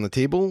Fables Around the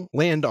Table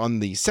land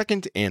on the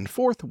 2nd and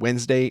 4th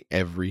Wednesday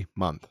every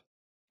month.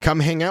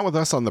 Come hang out with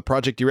us on the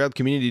Project Derailed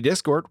community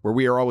Discord, where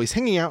we are always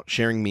hanging out,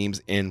 sharing memes,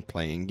 and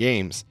playing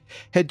games.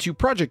 Head to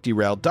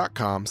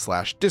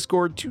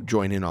projectderailed.com/Discord to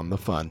join in on the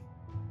fun.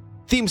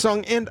 Theme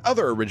song and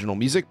other original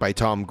music by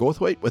Tom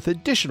Goldthwait, with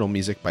additional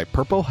music by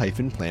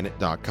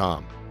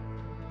purple-planet.com.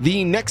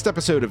 The next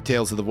episode of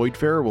Tales of the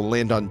Voidfarer will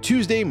land on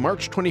Tuesday,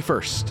 March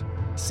 21st.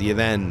 See you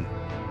then.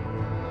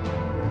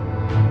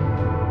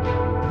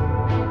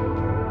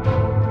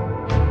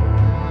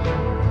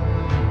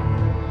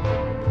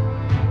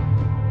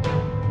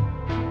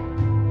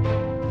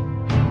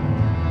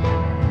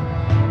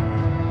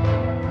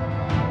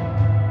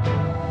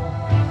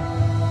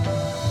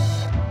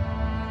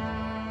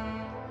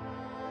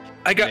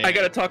 I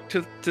got to talk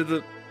to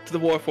the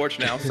Warforged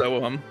now.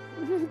 So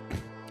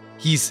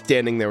He's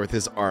standing there with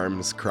his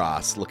arms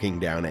crossed, looking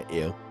down at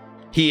you.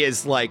 He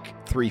is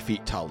like 3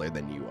 feet taller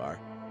than you are,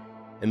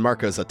 and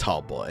Marco's a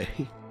tall boy.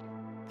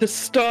 To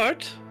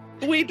start,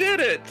 we did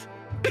it!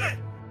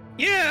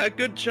 Yeah,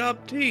 good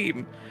job,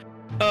 team.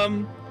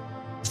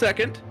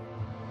 Second,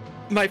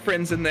 my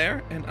friend's in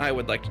there, and I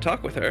would like to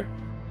talk with her.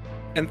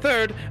 And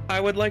third, I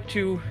would like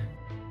to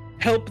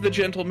help the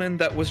gentleman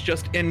that was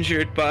just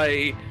injured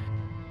by,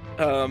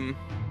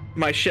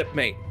 my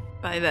shipmate.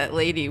 By that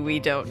lady we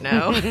don't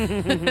know.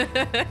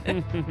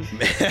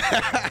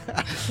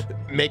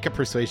 Make a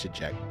persuasion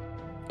check.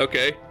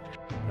 Okay.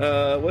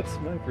 What's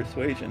my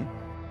persuasion?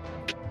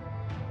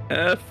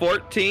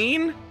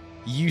 14?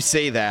 You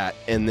say that,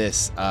 and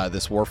this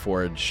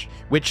Warforged,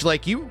 which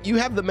like you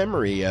have the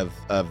memory of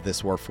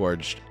this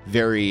Warforged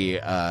very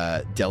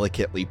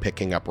delicately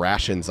picking up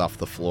rations off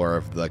the floor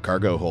of the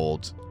cargo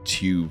hold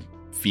to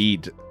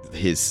feed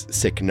his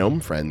sick gnome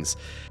friends,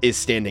 is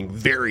standing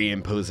very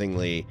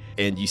imposingly.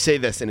 And you say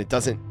this, and he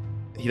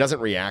doesn't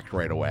react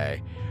right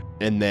away.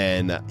 And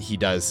then he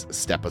does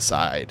step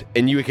aside,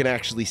 and you can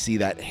actually see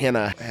that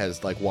Hannah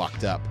has like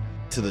walked up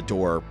to the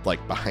door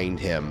like behind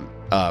him,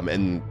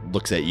 and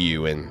looks at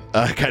you and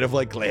kind of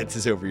like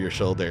glances over your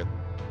shoulder.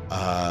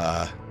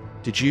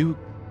 Did you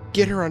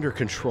get her under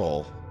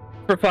control?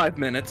 For 5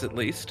 minutes at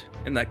least,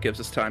 and that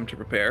gives us time to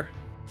prepare.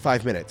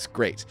 5 minutes,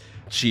 great.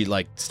 She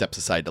like steps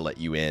aside to let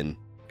you in.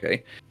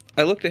 Okay.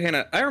 I looked at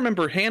Hannah. I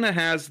remember Hannah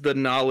has the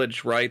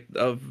knowledge, right,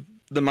 of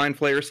the Mind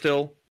Flayer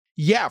still?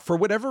 Yeah, for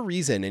whatever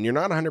reason, and you're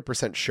not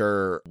 100%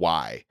 sure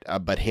why,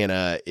 but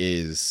Hannah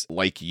is,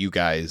 like you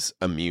guys,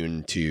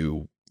 immune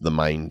to the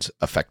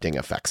mind-affecting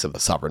effects of the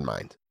Sovereign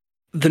Mind.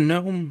 The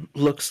gnome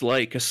looks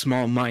like a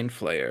small Mind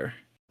Flayer.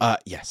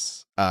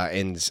 Yes.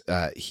 And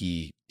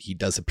he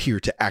does appear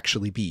to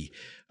actually be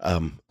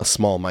a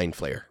small Mind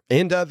Flayer.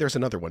 And there's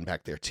another one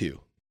back there,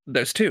 too.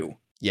 There's two?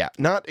 Yeah,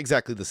 not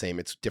exactly the same.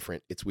 It's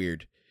different. It's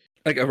weird.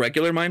 Like a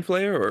regular Mind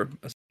Flayer, or?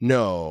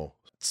 No.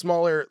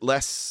 Smaller,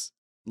 less,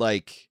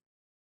 like...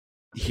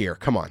 Here,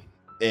 come on.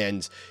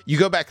 And you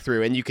go back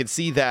through, and you can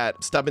see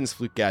that Stubbins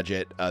Fluke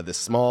Gadget, the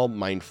small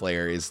Mind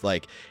Flayer, is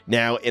like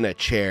now in a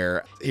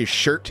chair. His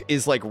shirt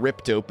is like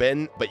ripped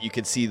open, but you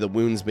can see the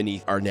wounds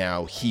beneath are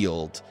now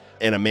healed.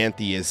 And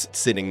Amanthi is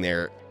sitting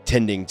there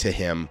tending to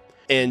him.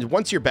 And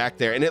once you're back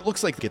there, and it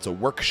looks like it's a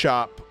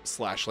workshop /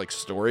 like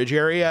storage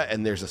area,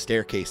 and there's a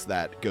staircase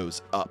that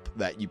goes up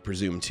that you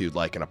presume to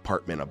like an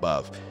apartment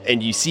above.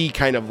 And you see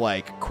kind of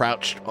like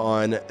crouched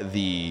on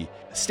the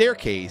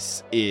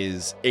staircase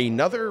is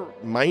another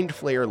Mind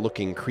Flayer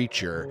looking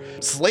creature,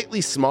 slightly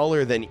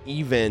smaller than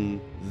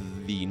even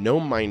the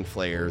gnome Mind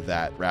Flayer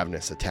that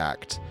Ravnus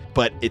attacked.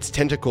 But its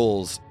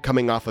tentacles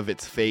coming off of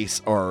its face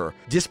are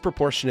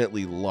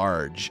disproportionately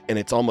large, and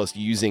it's almost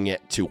using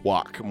it to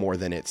walk more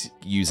than it's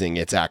using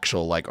its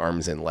actual like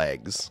arms and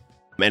legs.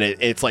 And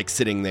it's like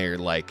sitting there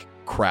like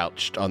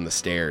crouched on the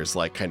stairs,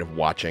 like kind of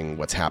watching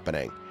what's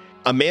happening.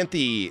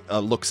 Amanthi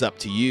looks up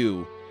to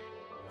you.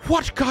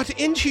 What got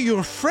into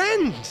your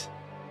friend?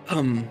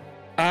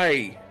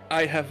 I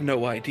have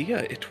no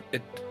idea.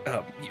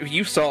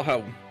 You saw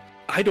how...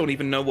 I don't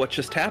even know what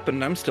just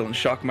happened. I'm still in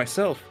shock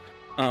myself.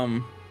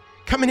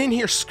 Coming in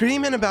here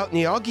screaming about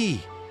Niyagi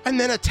and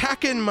then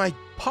attacking my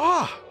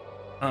paw.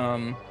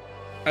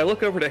 I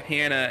look over to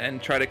Hannah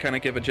and try to kind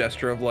of give a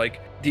gesture of like,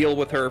 deal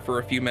with her for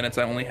a few minutes.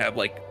 I only have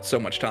like so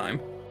much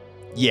time.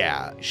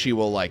 Yeah, she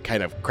will like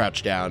kind of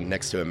crouch down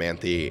next to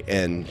Amanthi,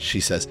 and she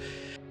says,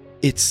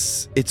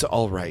 It's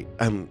all right.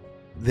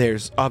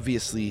 There's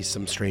obviously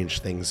some strange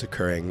things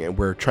occurring, and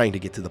we're trying to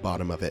get to the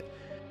bottom of it.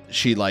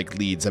 She like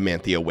leads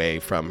Amanthi away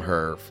from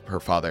her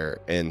father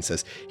and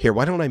says, "Here,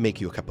 why don't I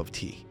make you a cup of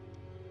tea?"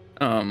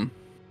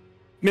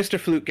 Mr.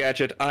 Flute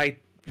Gadget,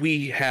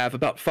 we have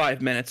about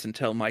 5 minutes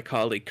until my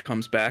colleague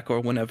comes back, or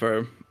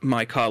whenever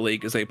my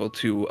colleague is able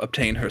to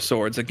obtain her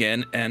swords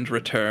again and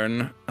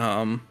return.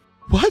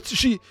 What?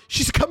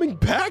 She's coming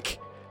back?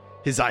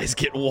 His eyes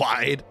get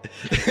wide.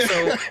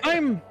 So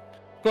I'm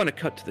going to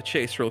cut to the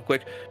chase real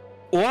quick.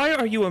 Why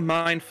are you a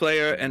Mind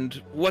Flayer, and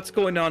what's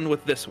going on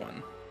with this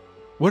one?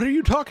 What are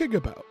you talking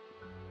about?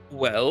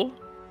 Well,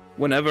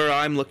 whenever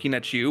I'm looking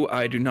at you,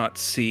 I do not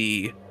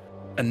see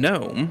a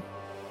gnome.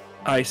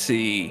 I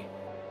see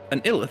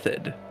an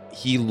illithid.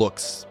 He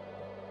looks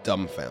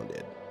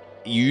dumbfounded.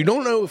 You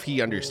don't know if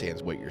he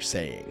understands what you're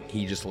saying.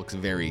 He just looks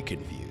very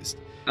confused.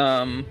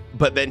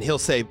 But then he'll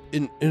say,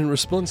 in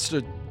response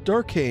to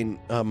Darkane,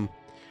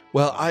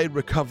 well, I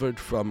recovered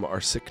from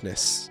our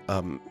sickness.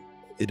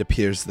 It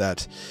appears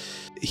that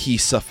he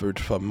suffered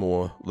from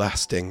more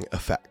lasting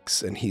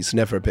effects, and he's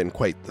never been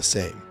quite the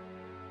same.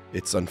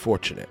 It's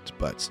unfortunate,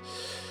 but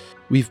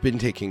we've been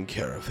taking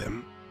care of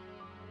him.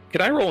 Can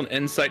I roll an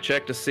insight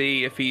check to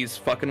see if he's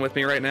fucking with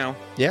me right now?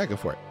 Yeah, go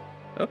for it.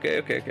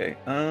 Okay.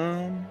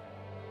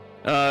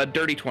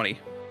 Dirty 20.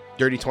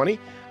 Dirty 20?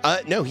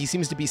 No, he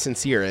seems to be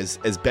sincere. As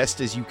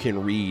best as you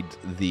can read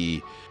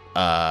the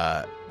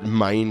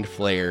Mind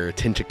Flayer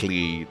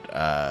tentacly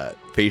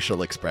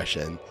facial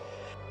expression,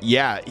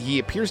 yeah, he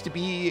appears to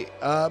be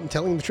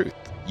telling the truth.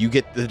 You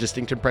get the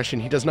distinct impression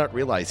he does not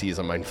realize he is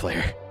a Mind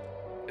Flayer.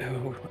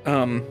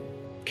 Oh,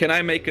 can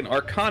I make an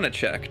Arcana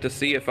check to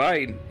see if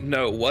I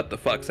know what the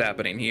fuck's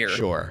happening here?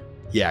 Sure.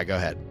 Yeah, go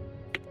ahead.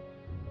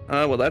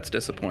 Well, that's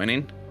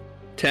disappointing.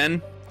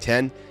 10?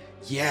 10?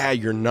 Yeah,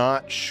 you're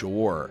not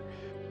sure.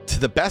 To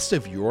the best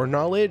of your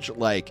knowledge,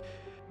 like,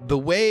 the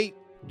way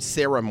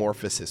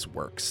Ceramorphosis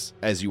works,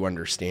 as you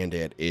understand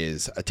it,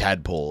 is a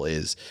tadpole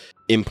is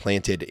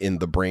implanted in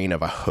the brain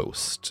of a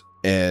host,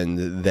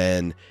 and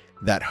then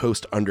that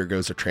host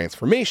undergoes a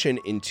transformation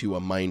into a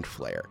mind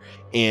flare.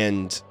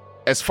 And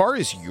as far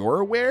as you're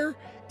aware,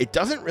 it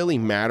doesn't really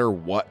matter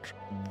what,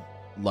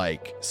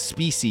 like,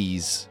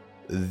 species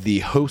the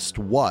host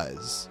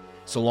was,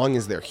 so long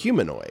as they're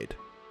humanoid.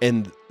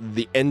 And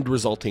the end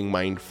resulting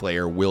mind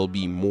flare will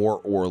be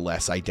more or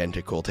less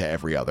identical to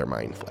every other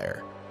mind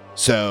flare.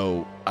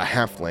 So a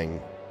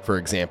halfling, for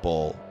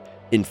example,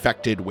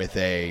 infected with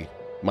a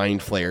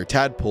mind flare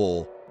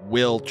tadpole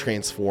will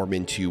transform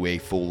into a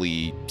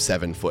fully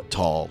 7-foot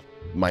tall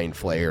mind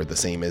flare, the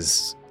same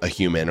as a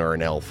human or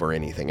an elf or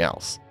anything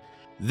else.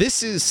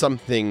 This is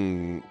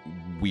something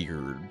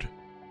weird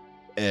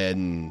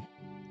and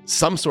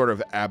some sort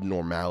of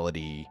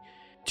abnormality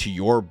to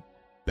your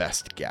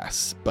best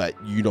guess, but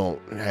you don't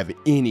have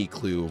any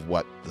clue of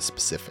what the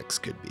specifics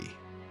could be.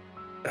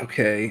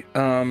 Okay,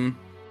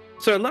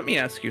 so let me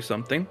ask you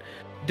something.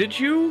 Did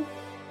you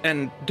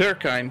and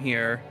Durkheim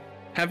here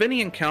have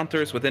any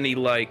encounters with any,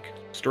 like,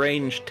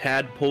 strange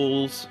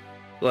tadpoles?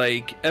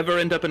 Like, ever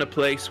end up in a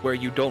place where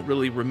you don't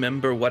really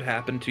remember what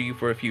happened to you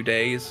for a few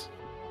days?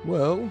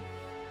 Well,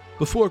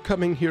 before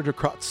coming here to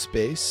Krotz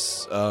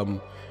Space,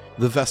 the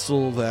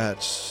vessel that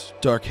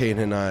Darkane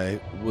and I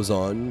was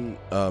on,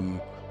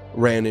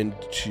 ran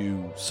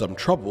into some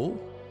trouble,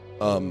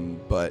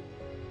 but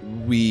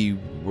we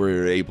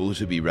were able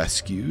to be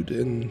rescued,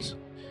 and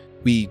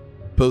we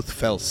both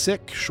fell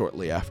sick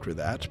shortly after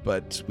that,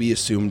 but we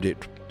assumed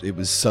it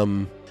was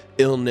some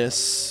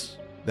illness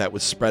that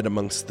was spread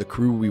amongst the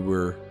crew we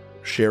were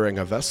sharing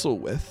a vessel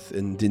with,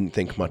 and didn't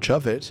think much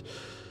of it.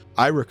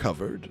 I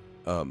recovered.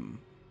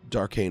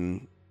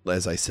 Darkane,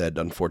 as I said,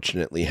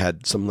 unfortunately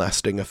had some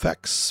lasting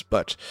effects,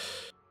 but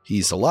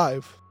he's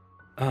alive.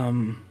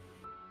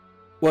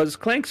 Was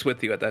Clanks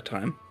with you at that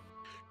time?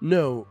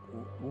 No,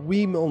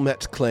 we all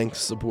met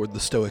Clanks aboard the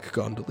Stoic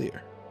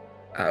Gondolier.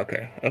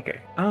 Okay.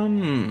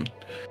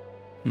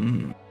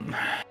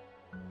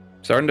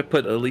 Starting to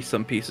put at least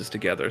some pieces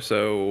together,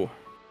 so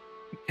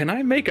can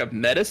I make a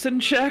medicine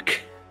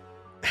check?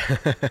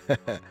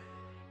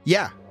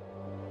 Yeah.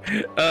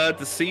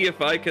 To see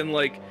if I can,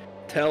 like,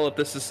 tell if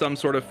this is some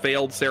sort of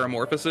failed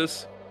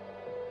Ceramorphosis?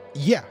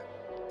 Yeah.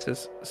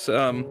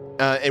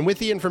 And with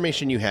the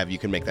information you have, you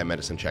can make that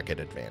medicine check at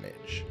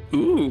advantage.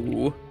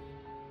 Ooh.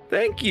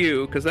 Thank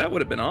you, because that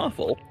would have been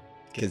awful.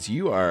 Because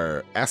you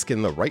are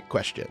asking the right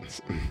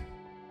questions.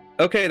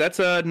 Okay, that's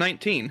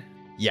 19.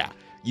 Yeah,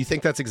 you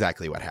think that's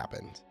exactly what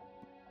happened.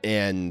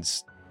 And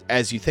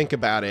as you think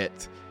about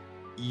it,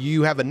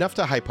 you have enough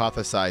to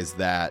hypothesize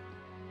that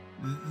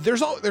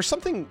there's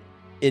something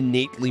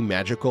innately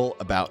magical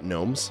about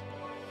gnomes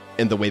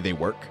and the way they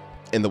work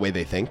and the way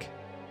they think.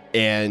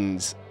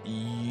 And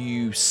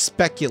you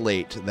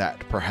speculate that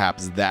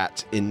perhaps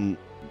that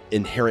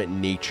inherent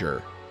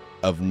nature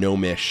of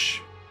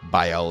gnomish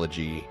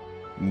biology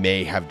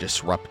may have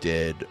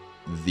disrupted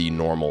the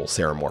normal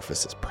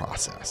Ceramorphosis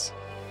process.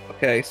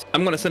 Okay, so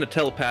I'm going to send a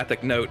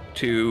telepathic note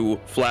to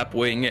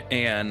Flapwing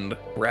and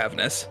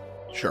Ravnus.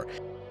 Sure.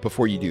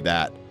 Before you do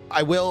that,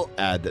 I will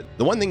add that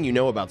the one thing you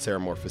know about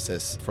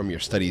Ceramorphosis from your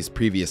studies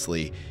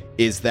previously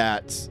is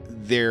that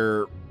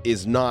there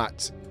is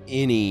not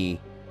any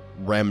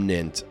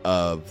remnant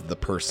of the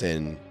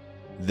person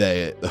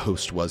the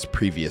host was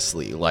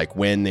previously. Like,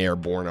 when they are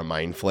born a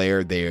mind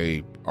flayer,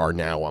 they are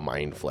now a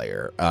mind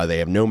flayer. They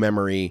have no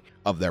memory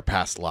of their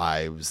past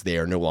lives. They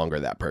are no longer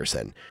that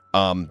person.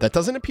 That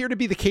doesn't appear to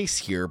be the case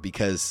here,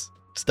 because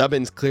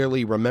Stubbins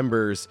clearly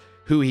remembers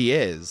who he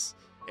is,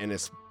 and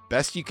as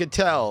best you could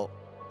tell,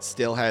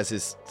 still has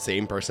his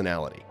same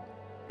personality.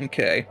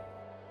 Okay.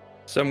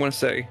 So I'm going to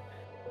say,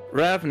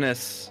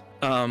 Ravnus,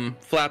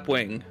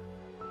 Flapwing,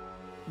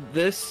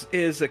 this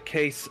is a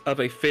case of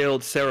a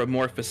failed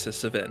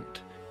Ceramorphosis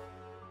event.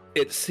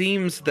 It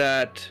seems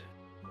that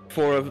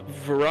for a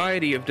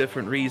variety of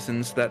different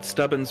reasons that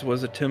Stubbins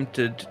was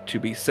attempted to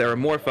be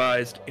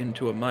Ceramorphized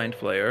into a mind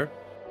flayer,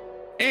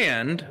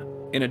 and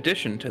in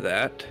addition to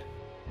that,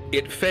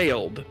 it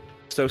failed.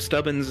 So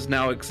Stubbins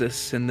now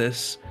exists in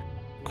this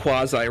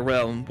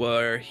quasi-realm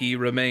where he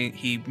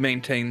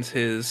maintains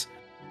his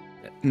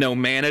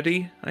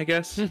nomanity, I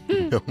guess.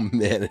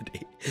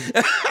 Nomanity.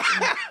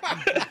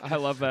 I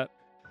love that.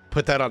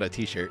 Put that on a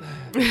t-shirt.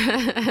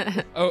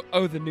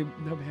 The new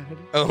nomanity.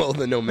 Oh,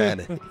 the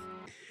nomanity.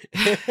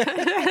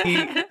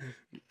 He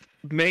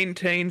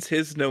maintains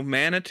his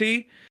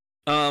nomanity,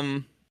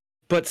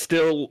 but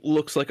still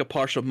looks like a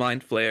partial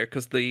mind flayer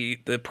because the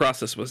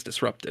process was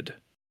disrupted.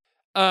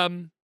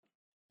 In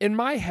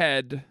my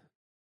head,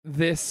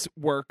 this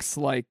works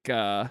like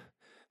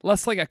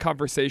less like a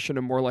conversation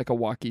and more like a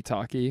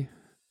walkie-talkie.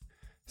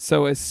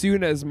 So as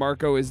soon as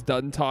Marco is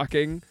done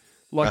talking,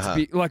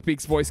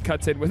 Luckbeak's voice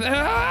cuts in with,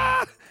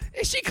 "Ah!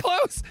 Is she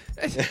close?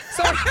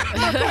 Sorry,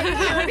 I'm not quite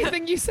hear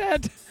anything you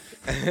said."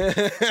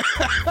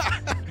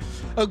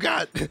 Oh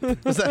God,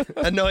 was that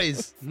a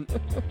noise?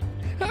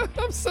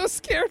 I'm so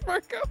scared,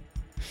 Marco.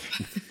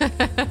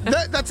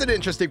 That's an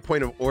interesting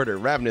point of order.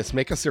 Ravnus,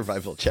 make a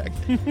survival check.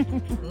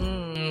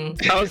 I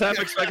was half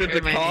expected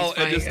to Might be call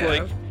and just fine,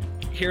 like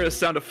hear the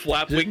sound of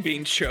Flapwing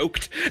being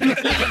choked.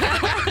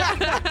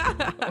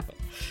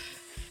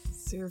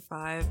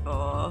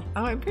 Survival.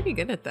 Oh, I'm pretty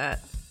good at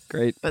that.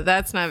 Great. But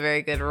that's not a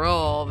very good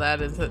roll.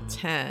 That is a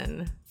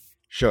 10.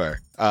 Sure.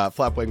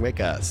 Flapwing, make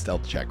a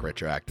stealth check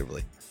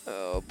retroactively.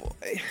 Oh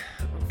boy.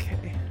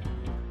 Okay.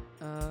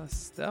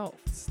 Stealth.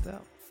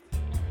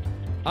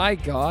 I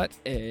got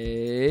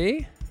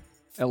a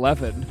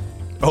 11.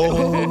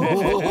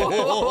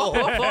 Oh!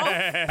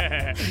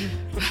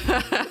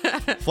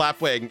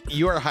 Flapwing,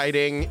 you are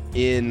hiding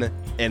in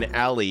an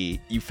alley.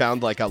 You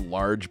found like a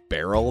large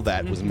barrel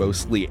that was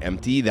mostly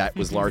empty, that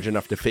was large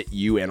enough to fit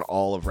you and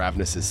all of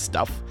Ravnus's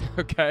stuff.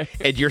 Okay.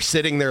 And you're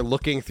sitting there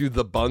looking through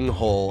the bung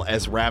hole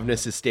as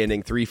Ravnus is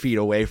standing 3 feet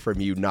away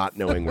from you, not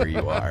knowing where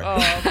you are.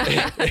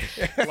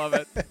 Love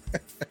it.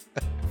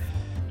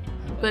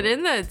 But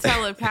in the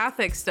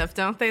telepathic stuff,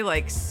 don't they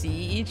like see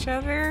each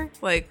other?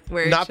 Like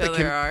where Not each the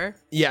other are?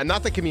 Yeah,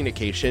 not the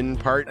communication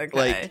part.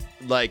 Okay.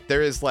 Like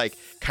there is like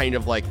kind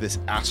of like this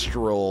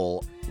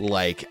astral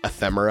like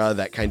ephemera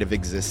that kind of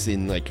exists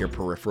in like your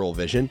peripheral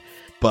vision,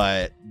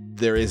 but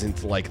there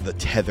isn't like the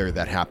tether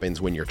that happens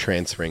when you're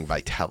transferring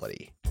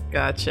vitality.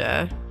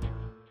 Gotcha.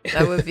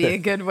 That would be a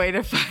good way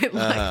to find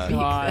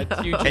God,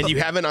 Lucky. And you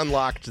haven't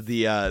unlocked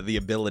the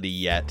ability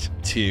yet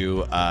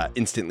to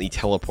instantly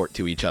teleport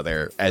to each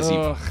other, as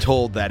you've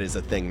told that is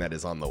a thing that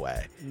is on the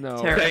way.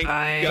 No.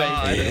 Terrifying.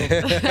 God.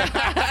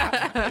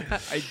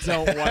 I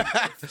don't want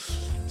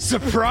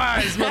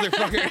Surprise,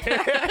 motherfucker!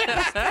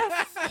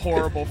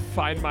 horrible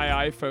Find My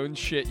iPhone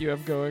shit you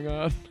have going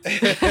on.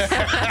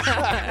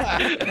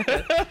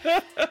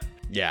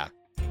 Yeah.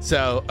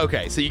 So,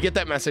 okay. So you get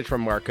that message from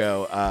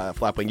Marco.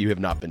 Flapwing, you have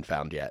not been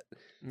found yet.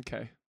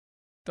 Okay.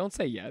 Don't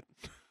say yet.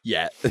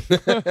 Yet.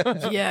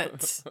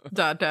 Yet. ...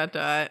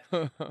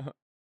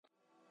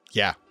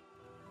 Yeah.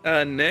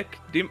 Nick,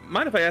 do you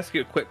mind if I ask you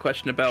a quick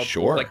question about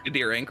Sure. like the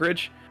Deer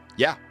Anchorage?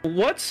 Yeah.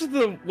 What's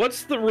the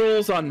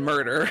rules on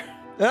murder?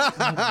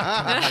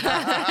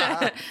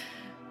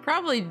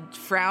 Probably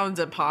frowned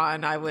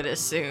upon, I would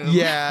assume.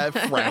 Yeah,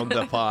 frowned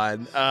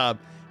upon.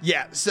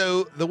 Yeah,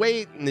 so the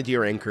way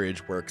Nadir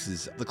Anchorage works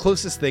is the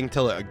closest thing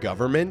to a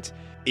government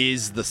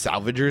is the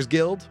Salvagers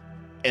Guild,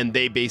 and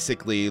they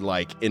basically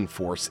like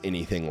enforce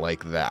anything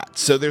like that.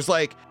 So there's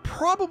like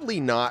probably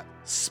not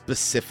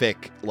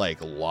specific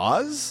like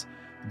laws,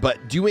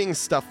 but doing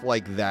stuff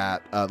like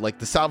that, like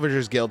the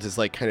Salvagers Guild has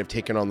like kind of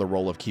taken on the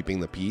role of keeping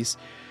the peace.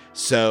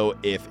 So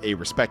if a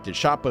respected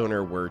shop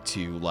owner were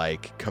to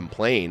like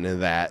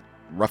complain that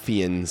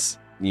ruffians,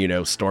 you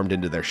know, stormed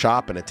into their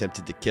shop and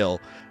attempted to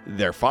kill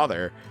their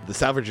father, the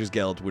Salvagers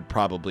Guild would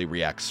probably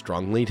react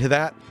strongly to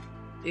that.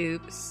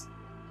 Oops.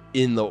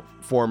 In the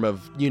form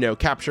of, you know,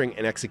 capturing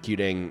and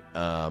executing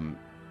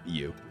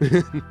you.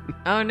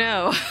 Oh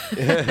no.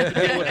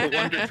 Deal with the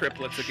Wonder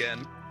Triplets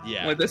again.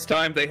 Yeah. Only this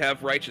time they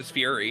have Righteous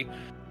Fury.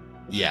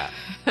 Yeah.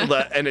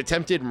 An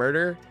attempted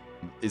murder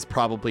is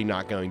probably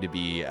not going to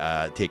be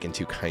taken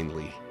too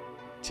kindly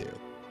to.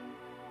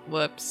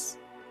 Whoops.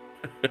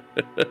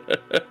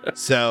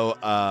 So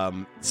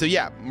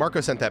yeah,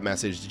 Marco sent that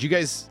message. Did you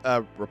guys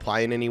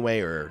reply in any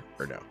way or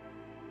no?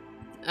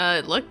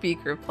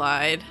 Luckbeak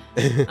replied.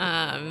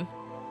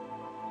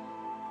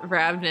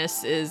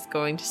 Ravnus is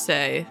going to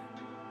say,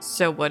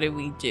 so what do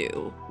we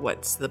do?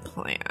 What's the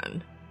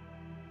plan?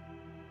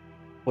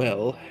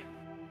 Well,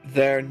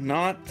 they're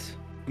not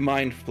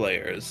mind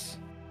flayers.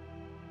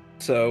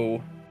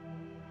 So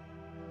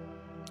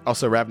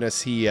Also,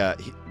 Ravnus,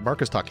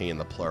 Marco's talking in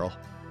the plural.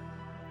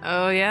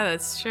 Oh yeah,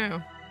 that's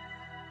true.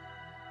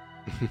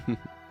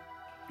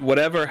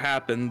 whatever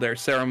happened, their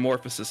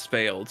Ceramorphosis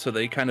failed, so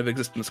they kind of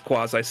exist in this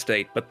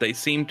quasi-state, but they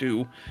seem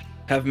to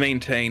have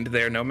maintained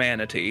their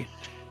nomanity.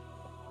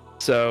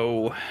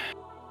 So,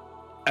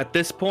 at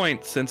this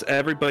point, since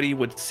everybody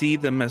would see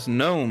them as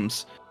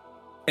gnomes,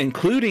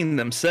 including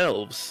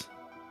themselves,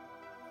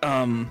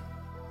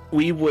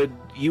 you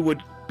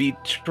would be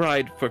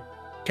tried for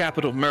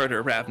capital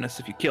murder, Ravnus,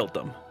 if you killed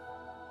them.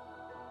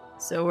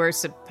 So we're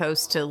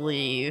supposed to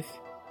leave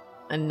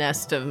a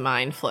nest of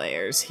mind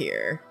flayers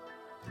here.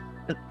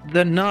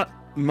 They're not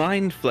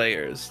mind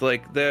flayers.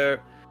 Like I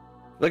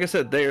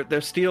said,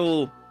 they're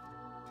still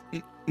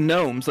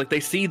gnomes. Like, they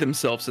see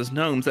themselves as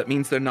gnomes. That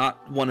means they're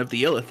not one of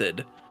the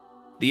Illithid.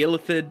 The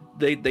Illithid,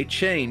 they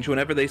change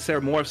whenever they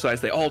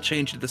ceramorphosize. They all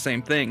change to the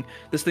same thing.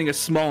 This thing is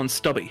small and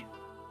stubby.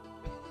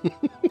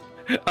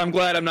 I'm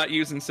glad I'm not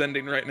using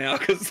sending right now,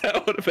 because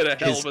that would have been a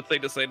hell of a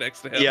thing to say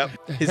next to him. Yep.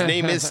 His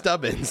name is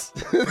Stubbins.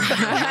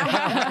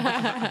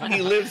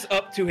 He lives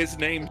up to his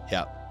name.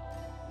 Yep.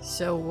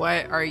 So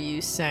what are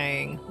you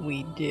saying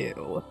we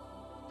do?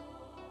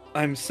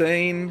 I'm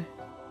saying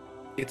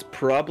it's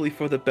probably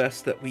for the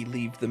best that we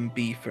leave them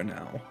be for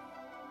now.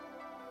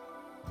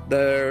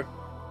 They're,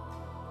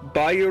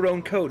 by your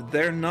own code,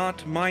 they're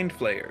not mind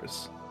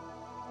flayers.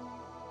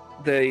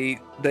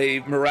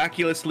 they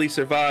miraculously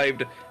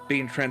survived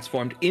being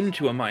transformed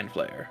into a mind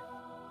flayer.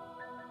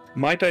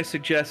 Might I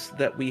suggest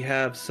that we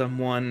have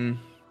someone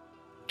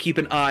keep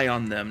an eye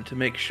on them to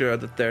make sure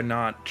that they're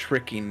not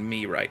tricking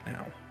me right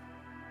now?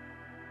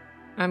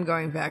 I'm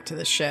going back to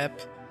the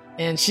ship,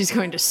 and she's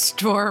going to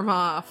storm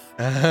off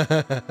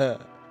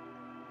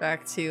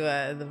back to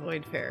the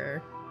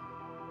Voidfarer.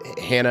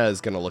 Hannah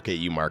is going to look at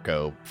you,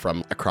 Marco,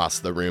 from across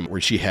the room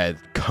where she had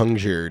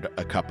conjured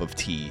a cup of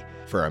tea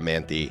for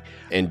Amanthe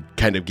and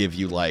kind of give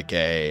you like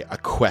a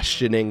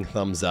questioning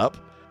thumbs up.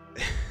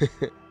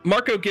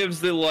 Marco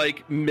gives the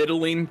like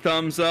middling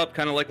thumbs up,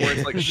 kind of like where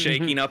it's like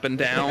shaking up and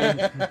down,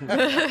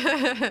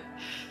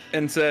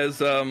 and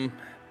says,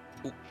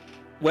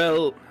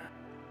 well,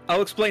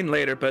 I'll explain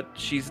later, but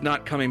she's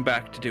not coming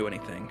back to do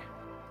anything.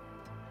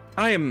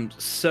 I am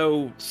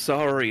so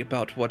sorry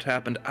about what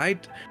happened.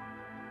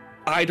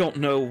 I don't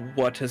know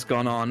what has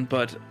gone on,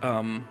 but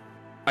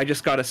I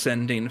just got a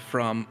sending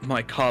from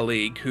my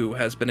colleague who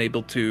has been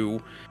able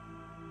to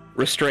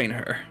restrain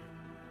her.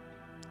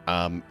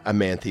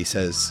 Amanthe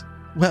says,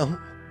 well,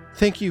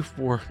 thank you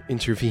for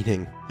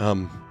intervening.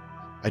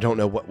 I don't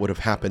know what would have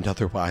happened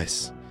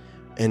otherwise.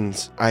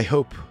 And I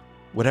hope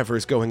whatever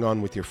is going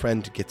on with your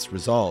friend gets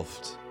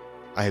resolved.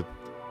 I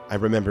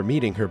remember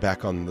meeting her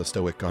back on the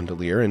Stoic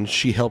Gondolier, and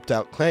she helped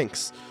out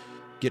Clanks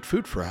get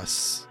food for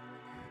us.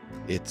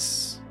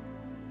 It's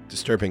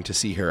disturbing to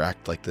see her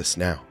act like this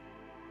now.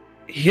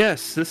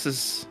 Yes, this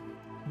is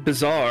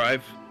bizarre.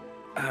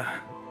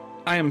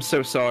 I am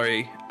so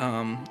sorry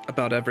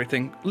about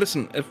everything.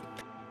 Listen, if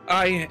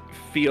I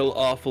feel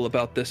awful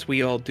about this,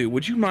 we all do.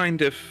 Would you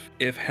mind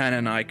if Hannah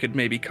and I could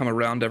maybe come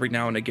around every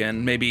now and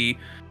again, maybe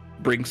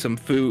bring some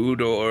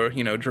food or,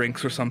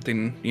 drinks or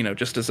something,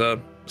 just as a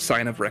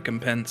sign of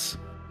recompense?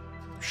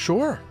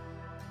 Sure.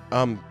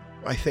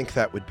 I think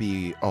that would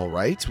be all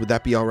right. Would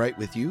that be all right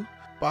with you,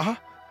 Baha?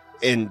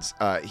 And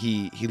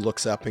he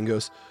looks up and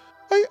goes,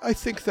 I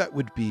think that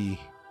would be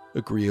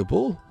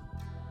agreeable.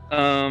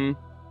 I'm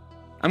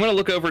going to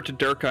look over to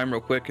Durkheim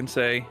real quick and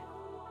say,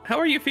 how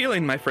are you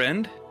feeling, my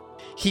friend?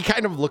 He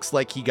kind of looks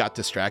like he got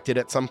distracted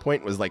at some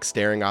point, was like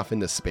staring off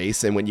into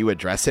space, and when you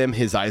address him,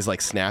 his eyes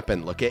like snap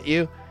and look at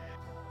you,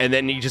 and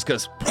then he just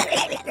goes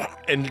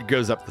and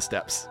goes up the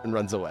steps and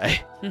runs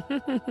away.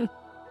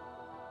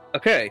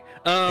 Okay.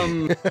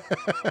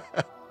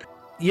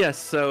 Yes,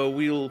 so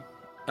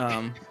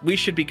we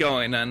should be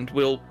going, and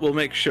we'll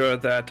make sure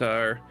that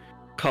our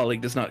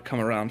colleague does not come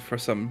around for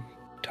some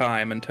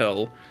time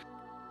until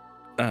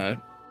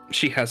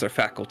she has her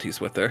faculties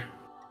with her.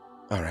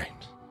 All right.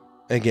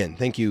 Again,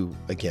 thank you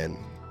again.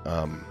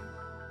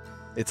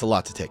 It's a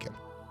lot to take in.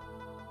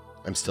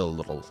 I'm still a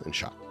little in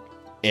shock.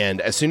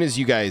 And as soon as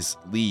you guys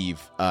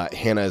leave,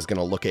 Hannah is going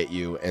to look at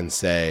you and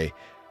say,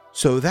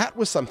 so that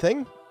was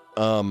something.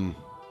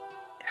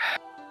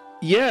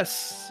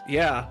 Yes,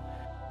 yeah.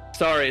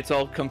 Sorry, it's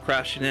all come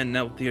crashing in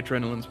now the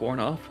adrenaline's worn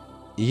off.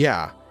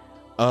 Yeah.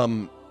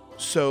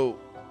 So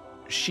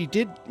she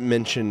did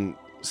mention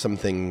some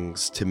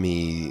things to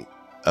me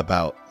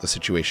about the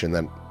situation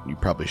that you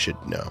probably should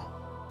know.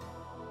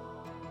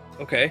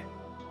 Okay.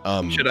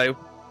 Should I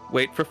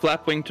wait for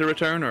Flapwing to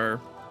return,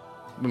 or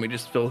let me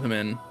just fill him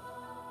in?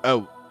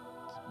 Oh,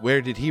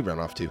 where did he run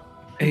off to?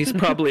 He's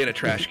probably in a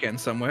trash can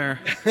somewhere.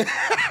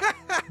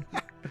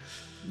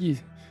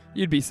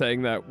 You'd be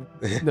saying that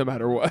no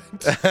matter what.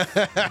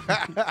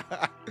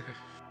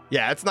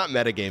 Yeah, it's not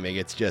metagaming.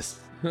 It's just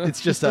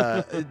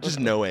just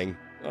knowing.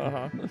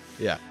 Uh-huh.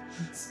 Yeah.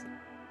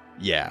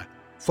 Yeah.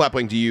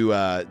 Flapwing, do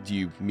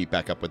you meet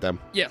back up with them?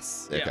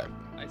 Yes. Okay. Yeah.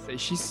 I say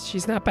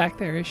she's not back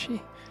there, is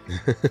she?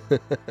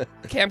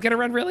 Okay, I'm gonna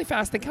run really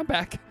fast and come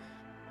back.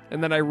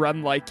 And then I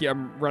run like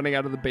I'm running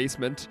out of the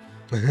basement.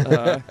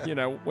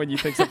 When you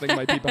think something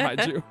might be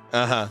behind you.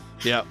 Uh-huh.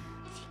 Yep.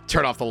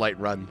 Turn off the light,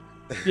 run.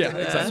 Yeah,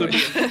 This would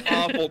exactly. be an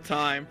awful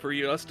time for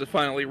us to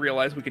finally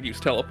realize we could use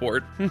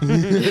teleport.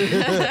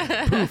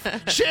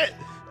 Shit!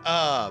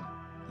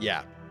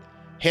 Yeah.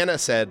 Hannah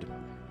said,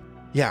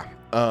 yeah,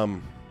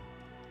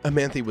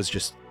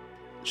 Amanthe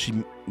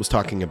she was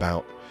talking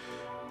about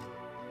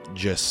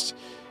just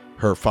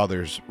her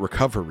father's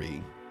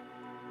recovery,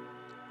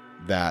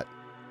 that,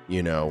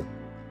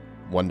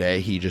 one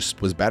day he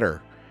just was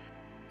better.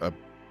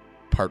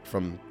 Apart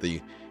from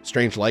the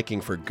strange liking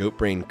for goat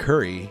brain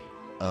curry,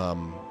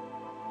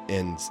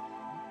 and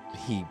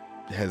he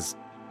has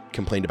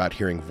complained about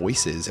hearing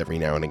voices every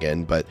now and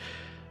again, but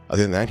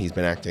other than that, he's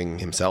been acting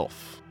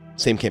himself.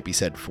 Same can't be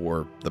said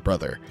for the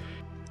brother.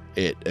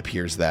 It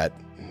appears that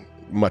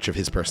much of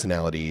his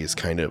personality is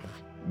kind of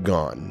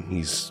gone.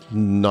 He's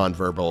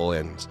nonverbal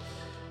and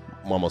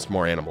almost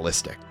more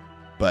animalistic,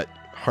 but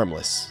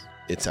harmless,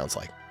 it sounds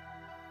like.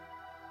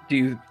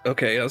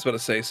 Okay, I was about to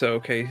say,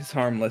 he's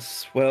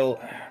harmless. Well,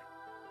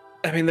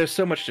 I mean, there's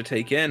so much to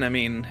take in. I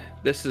mean,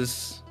 this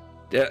is...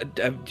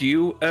 do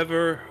you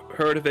ever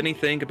heard of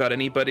anything about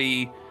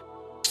anybody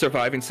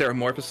surviving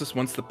Ceramorphosis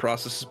once the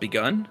process has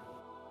begun?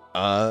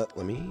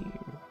 Let me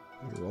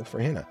roll for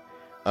Hannah.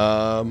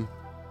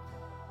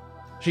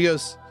 She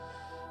goes,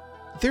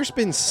 There's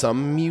been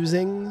some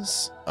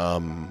musings. I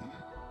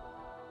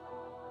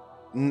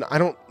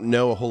don't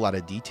know a whole lot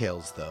of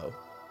details, though.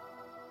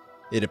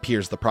 It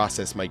appears the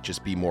process might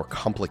just be more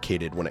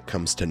complicated when it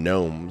comes to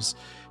gnomes.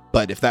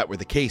 But if that were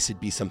the case, it'd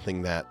be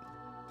something that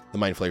the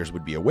Mind Flayers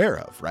would be aware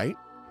of, right?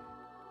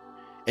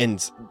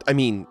 And, I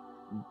mean,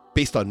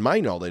 based on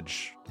my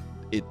knowledge,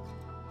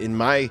 in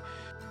my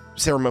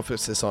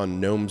Ceramorphosis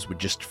on gnomes would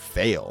just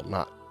fail,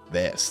 not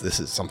this. This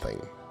is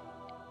something.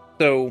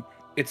 So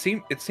it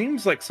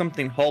seems like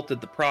something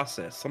halted the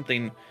process.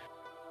 Something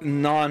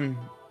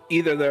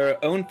either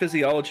their own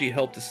physiology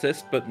helped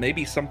assist, but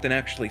maybe something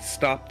actually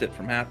stopped it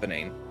from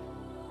happening.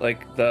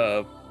 Like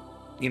the,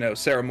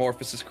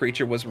 Ceramorphosis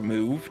creature was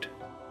removed.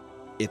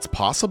 It's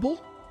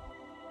possible.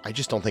 I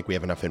just don't think we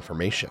have enough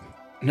information.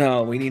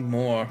 No, we need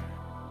more.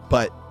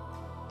 But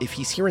if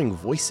he's hearing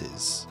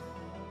voices,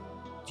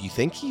 do you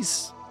think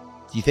he's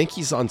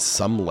on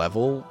some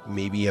level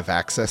maybe of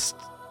access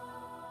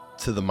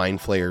to the Mind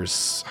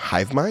Flayer's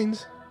hive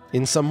mind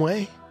in some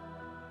way?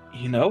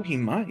 He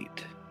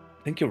might.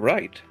 I think you're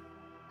right.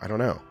 I don't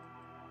know.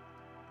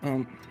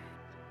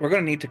 We're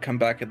going to need to come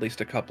back at least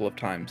a couple of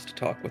times to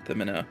talk with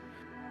them in a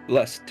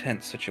less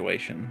tense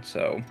situation,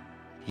 so...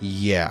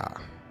 Yeah.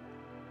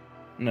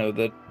 No,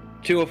 the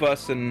two of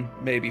us and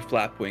maybe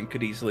Flapwing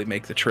could easily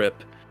make the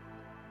trip.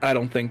 I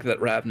don't think that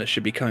Ravna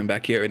should be coming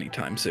back here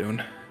anytime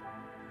soon.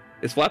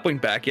 Is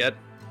Flapwing back yet?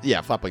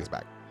 Yeah, Flapwing's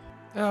back.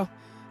 Oh,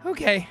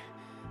 okay.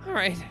 All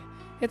right.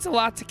 It's a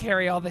lot to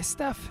carry all this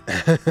stuff.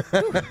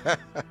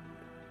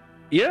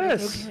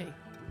 Yes. Okay.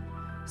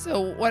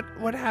 So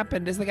what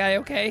happened? Is the guy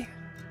okay?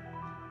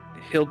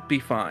 He'll be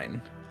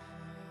fine.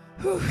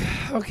 Whew.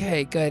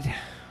 Okay, good.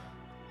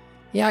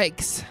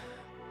 Yikes.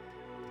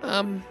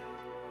 All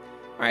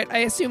right, I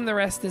assume the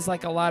rest is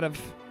like a lot of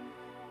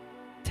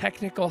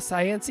technical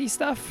science-y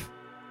stuff?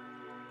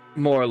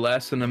 More or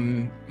less in a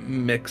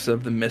mix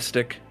of the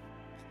mystic.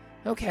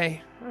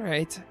 Okay, all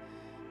right.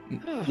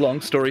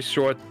 Long story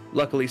short,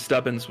 luckily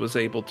Stubbins was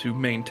able to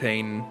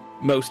maintain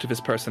most of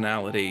his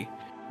personality.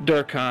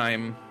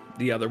 Durkheim,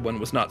 the other one,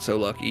 was not so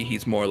lucky.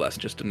 He's more or less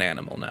just an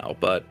animal now,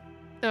 but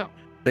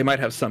they might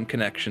have some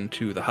connection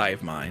to the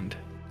hive mind.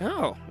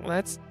 Oh, well,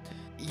 that's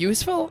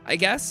useful, I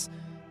guess.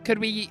 Could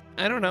we,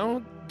 I don't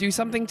know, do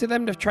something to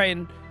them to try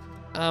and,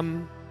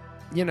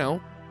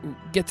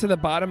 get to the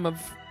bottom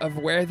of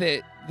where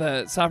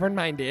the sovereign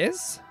mind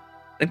is?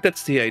 I think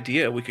that's the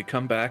idea. We could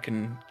come back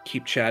and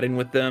keep chatting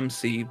with them,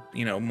 see,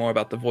 more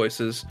about the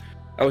voices.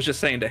 I was just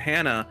saying to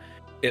Hannah,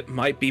 it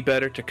might be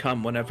better to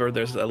come whenever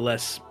there's a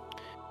less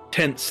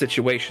tense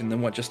situation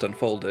than what just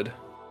unfolded.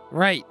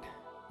 Right.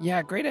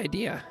 Yeah, great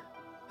idea.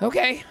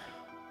 Okay.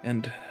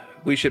 And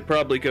we should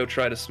probably go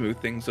try to smooth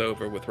things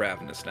over with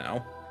Ravenous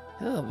now.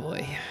 Oh,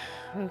 boy.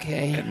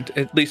 Okay. And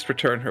at least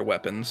return her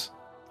weapons.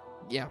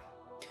 Yeah.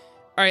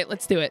 All right,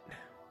 let's do it.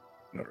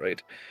 All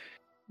right.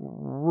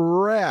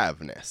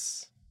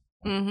 Ravenous.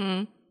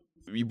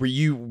 Mm-hmm.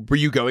 Were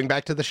you going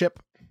back to the ship?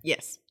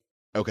 Yes.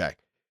 Okay.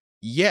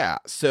 Yeah,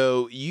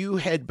 so you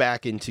head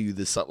back into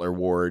the Sutler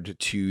Ward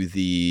to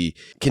the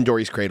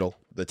Kindori's Cradle,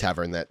 the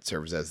tavern that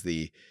serves as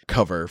the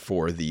cover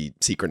for the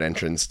secret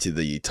entrance to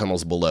the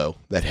tunnels below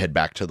that head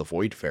back to the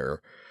Voidfarer.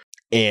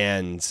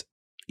 And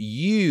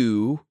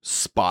you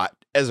spot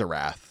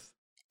Ezerath,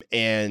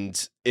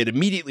 and it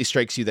immediately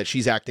strikes you that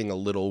she's acting a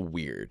little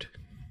weird.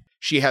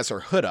 She has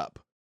her hood up,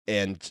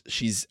 and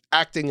she's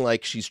acting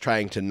like she's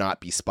trying to not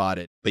be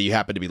spotted, but you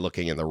happen to be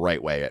looking in the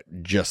right way at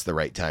just the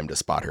right time to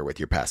spot her with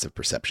your passive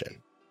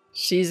perception.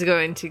 She's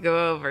going to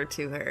go over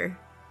to her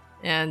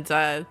and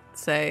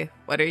say,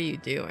 "What are you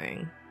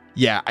doing?"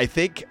 Yeah, I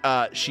think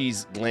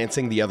she's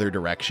glancing the other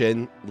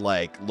direction,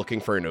 like looking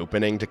for an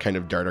opening to kind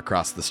of dart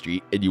across the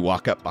street, and you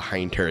walk up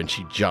behind her and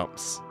she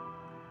jumps.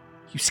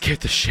 You scared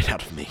the shit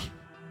out of me.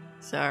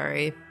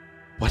 Sorry.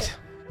 What?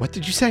 What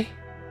did you say?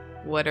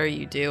 What are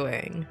you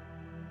doing?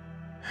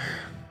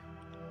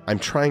 I'm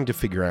trying to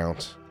figure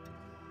out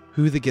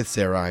who the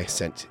Githzerai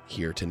sent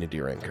here to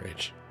Nadir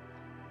Anchorage.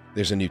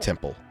 There's a new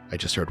temple. I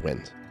just heard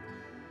wind.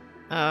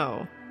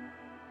 Oh.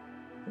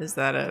 Is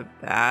that a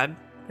bad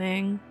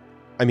thing?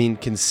 I mean,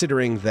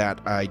 considering that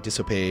I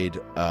disobeyed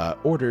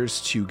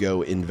orders to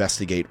go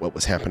investigate what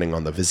was happening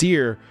on the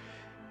Vizier,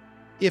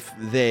 if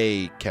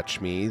they catch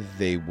me,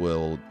 they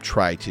will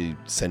try to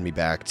send me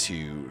back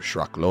to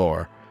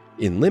Shrak-Lor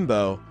in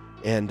Limbo,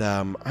 and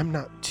I'm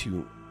not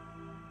too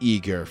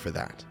eager for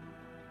that.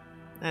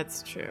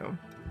 That's true.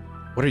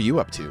 What are you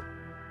up to?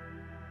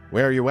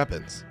 Where are your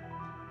weapons?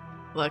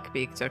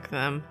 Luckbeak took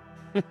them.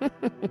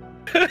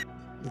 It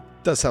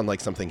does sound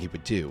like something he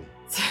would do.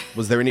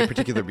 Was there any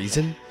particular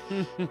reason?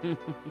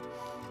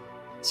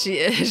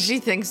 She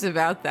thinks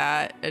about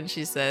that and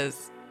she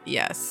says,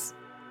 yes.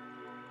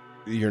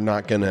 You're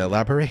not going to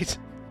elaborate?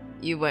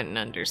 You wouldn't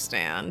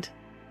understand.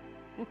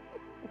 I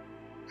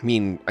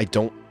mean, I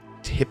don't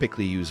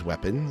typically use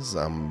weapons,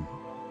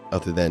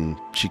 other than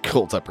she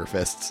holds up her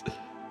fists.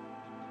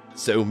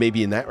 So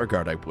maybe in that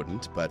regard I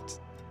wouldn't, but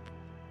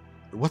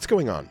what's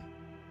going on?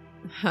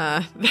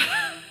 Huh.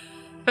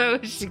 How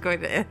is she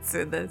going to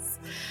answer this?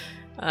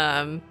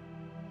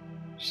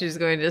 She's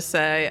going to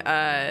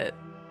say,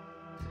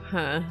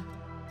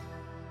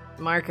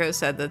 Marco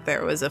said that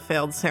there was a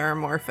failed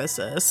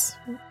Ceramorphosis.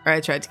 Or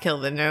I tried to kill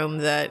the gnome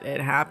that it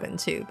happened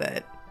to,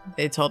 but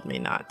they told me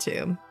not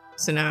to.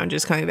 So now I'm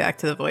just coming back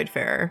to the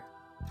Voidfarer.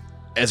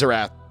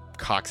 Ezerath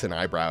cocks an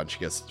eyebrow and she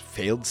goes,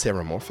 failed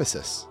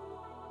Ceramorphosis.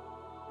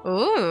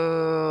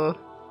 Ooh.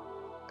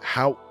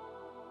 How?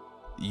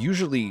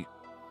 Usually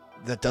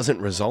that doesn't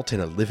result in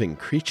a living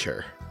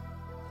creature.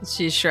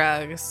 She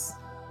shrugs.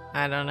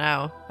 I don't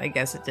know. I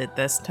guess it did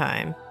this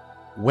time.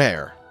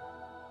 Where?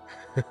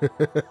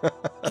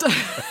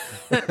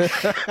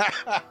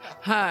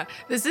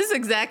 This is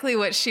exactly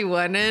what she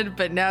wanted,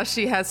 but now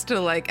she has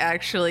to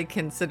actually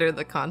consider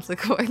the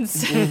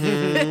consequences.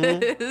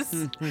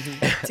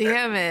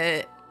 Damn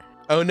it.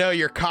 Oh no,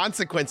 your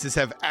consequences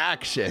have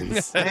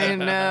actions. I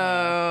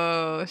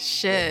know.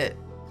 Shit.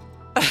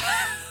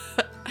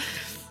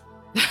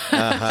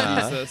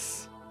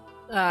 Jesus.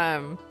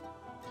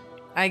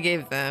 I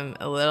gave them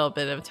a little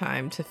bit of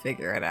time to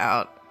figure it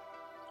out.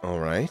 All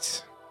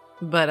right.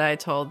 But I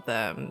told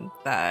them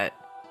that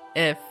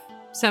if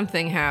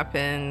something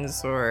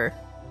happens or,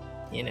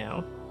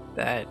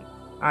 that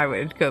I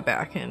would go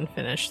back and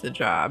finish the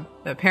job.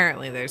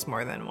 Apparently there's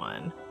more than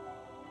one.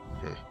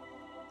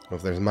 Well,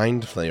 if there's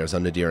mind flayers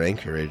on Nadir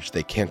Anchorage,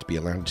 they can't be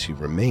allowed to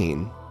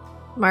remain.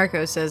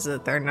 Marco says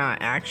that they're not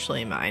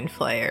actually mind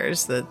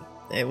flayers, that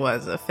it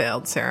was a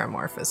failed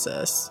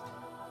Ceramorphosis.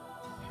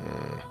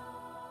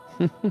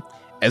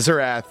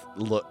 Ezerath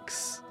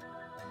looks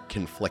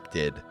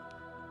conflicted.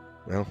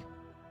 Well,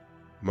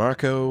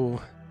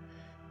 Marco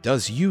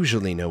does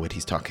usually know what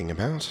he's talking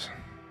about.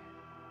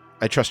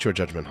 I trust your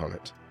judgment on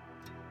it.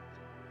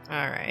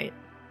 All right.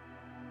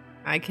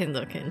 I can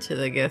look into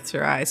the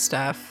Githzerai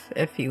stuff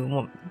if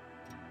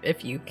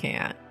you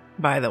can't,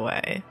 by the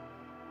way.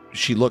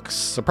 She looks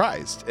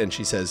surprised and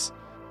she says,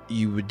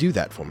 you would do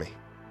that for me?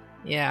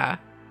 Yeah.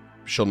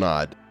 She'll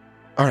nod.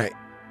 All right.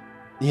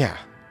 Yeah,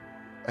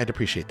 I'd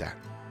appreciate that.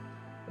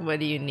 What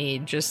do you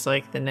need? Just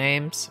the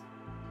names?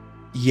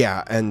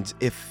 Yeah, and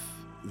if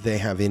they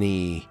have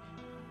any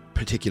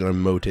particular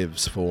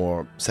motives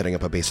for setting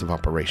up a base of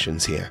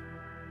operations here.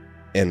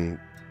 And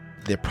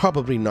they're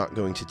probably not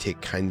going to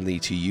take kindly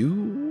to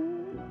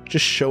you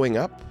just showing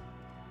up.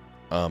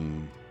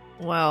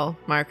 Well,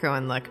 Marco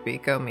and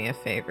Luckbeak owe me a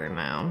favor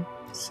now,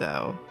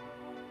 so...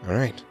 All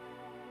right.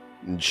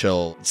 And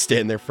she'll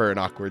stand there for an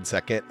awkward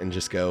second and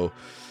just go,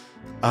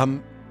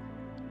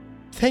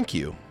 thank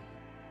you.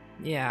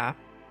 Yeah.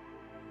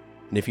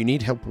 And if you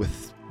need help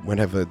with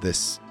whatever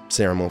this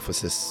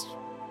Ceramorphosis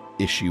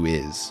issue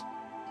is...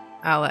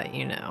 I'll let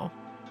you know.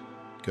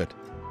 Good.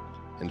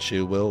 And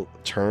she will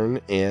turn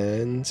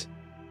and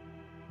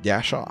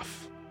dash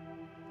off.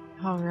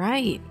 All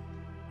right.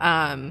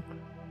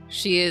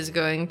 She is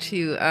going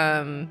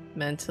to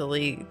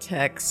mentally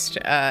text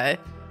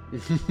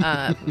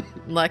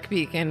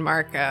Luckbeak and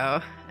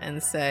Marco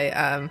and say,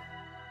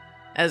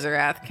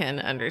 Ezerath can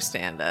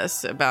understand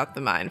us about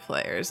the mind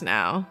flayers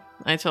now.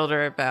 I told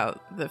her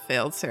about the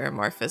failed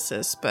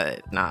Ceramorphosis,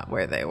 but not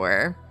where they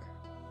were.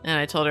 And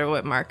I told her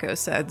what Marco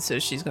said, so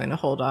she's going to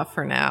hold off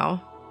for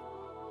now.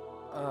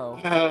 Oh.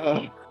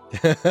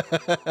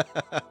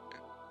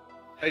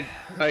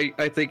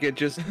 I think it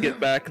just get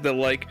back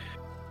the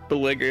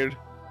beleaguered.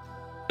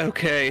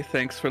 Okay,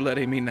 thanks for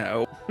letting me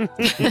know.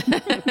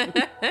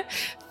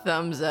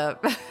 Thumbs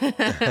up.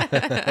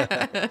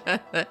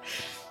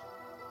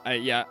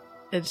 Yeah.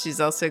 And she's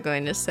also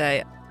going to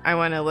say, I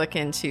want to look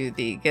into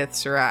the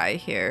Githzerai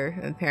here.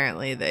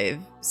 Apparently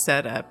they've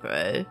set up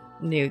a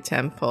new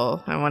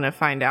temple. I want to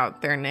find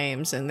out their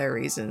names and their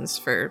reasons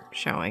for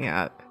showing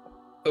up.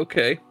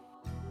 Okay.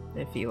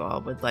 If you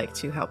all would like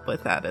to help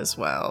with that as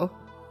well.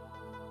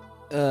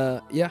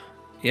 Yeah.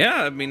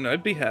 Yeah, I mean,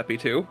 I'd be happy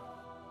to.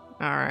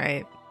 All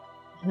right.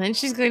 And then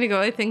she's going to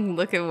go, I think,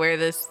 look at where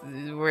this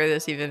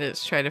even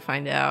is, try to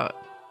find out.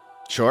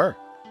 Sure.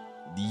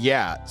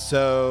 Yeah,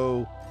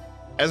 so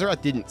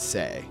Ezerath didn't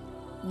say.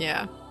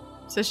 Yeah.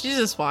 So she's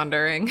just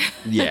wandering.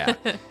 Yeah.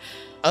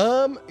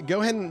 Go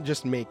ahead and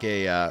just make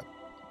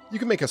you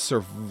can make a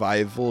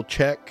survival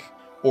check,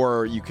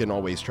 or you can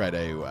always try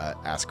to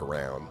ask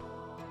around.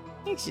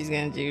 I think she's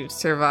gonna do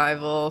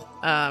survival.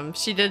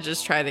 She did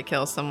just try to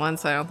kill someone,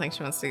 so I don't think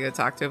she wants to go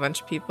talk to a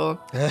bunch of people.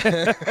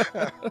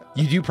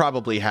 You do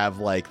probably have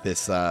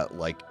this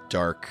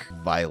dark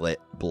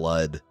violet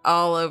blood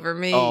all over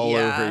me. all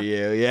over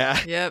you. Yeah.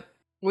 Yep.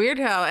 Weird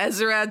how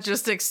Ezerath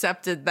just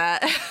accepted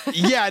that.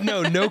 Yeah.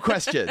 No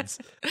questions.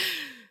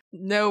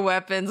 No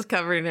weapons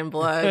covered in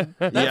blood.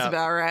 That's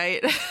about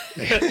right.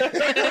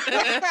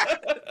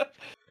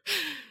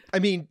 I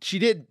mean, she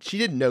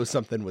did know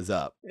something was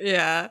up.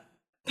 Yeah.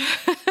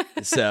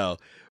 So,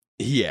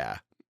 yeah.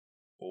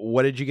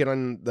 What did you get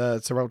on the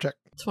survival check?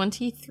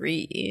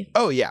 23.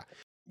 Oh, yeah.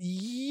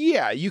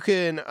 Yeah, you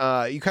can,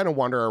 you kind of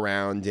wander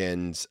around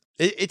and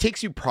it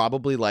takes you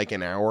probably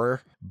an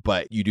hour,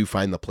 but you do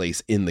find the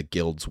place in the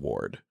guild's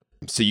ward.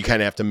 So you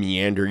kind of have to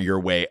meander your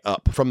way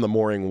up from the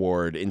mooring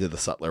ward into the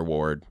sutler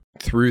ward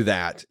through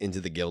that into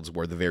the guilds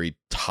war, the very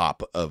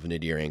top of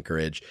Nadir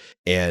Anchorage,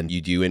 and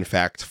you do in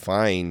fact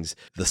find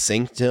the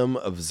Sanctum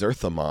of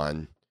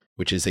Zerthamon,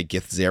 which is a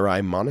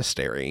Githzerai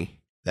monastery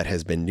that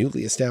has been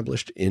newly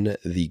established in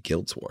the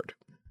Guildsward.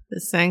 The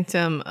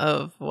Sanctum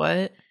of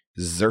what?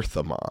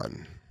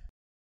 Zerthamon.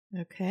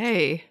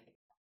 Okay.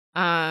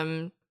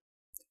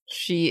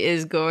 She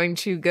is going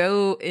to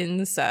go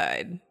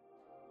inside.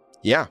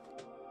 Yeah.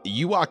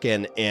 You walk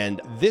in,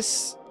 and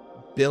this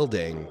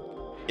building,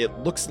 it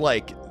looks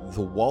like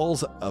the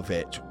walls of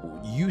it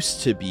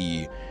used to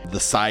be the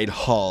side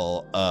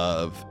hull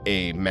of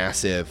a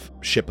massive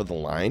ship of the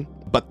line,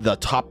 but the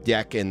top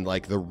deck and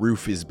like the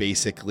roof is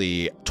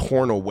basically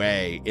torn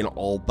away in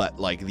all but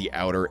like the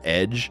outer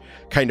edge,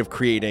 kind of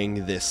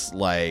creating this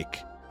like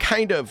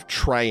kind of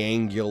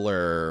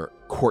triangular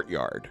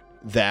courtyard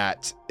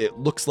that it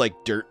looks like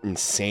dirt and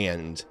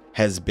sand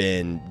has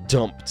been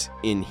dumped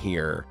in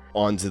here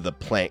onto the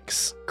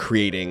planks,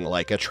 creating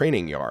like a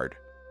training yard.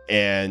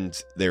 And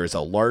there's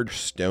a large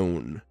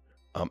stone,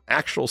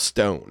 actual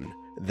stone,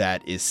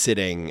 that is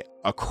sitting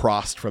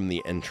across from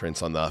the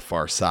entrance on the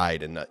far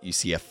side. And you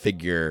see a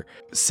figure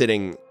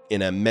sitting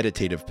in a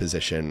meditative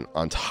position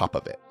on top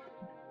of it.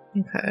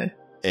 Okay.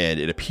 And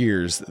it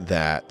appears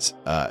that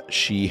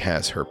she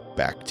has her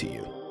back to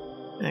you.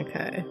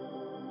 Okay.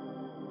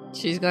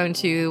 She's going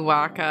to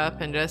walk up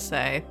and just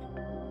say,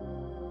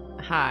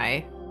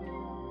 hi.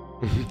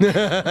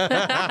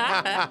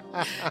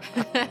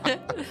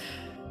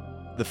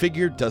 The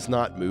figure does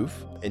not move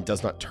and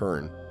does not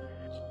turn.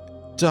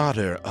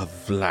 Daughter of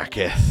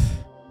Vlaakith,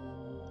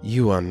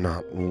 you are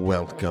not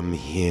welcome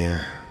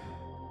here.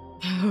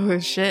 Oh,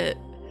 shit.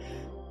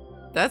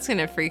 That's going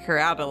to freak her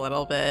out a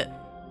little bit.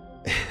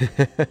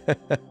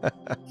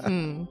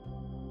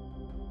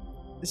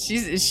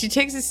 She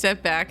takes a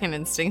step back and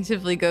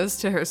instinctively goes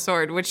to her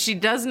sword, which she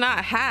does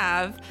not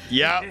have.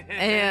 Yeah.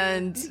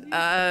 And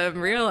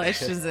realize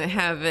she doesn't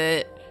have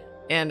it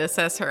and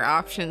assess her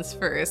options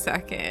for a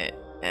second.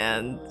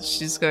 And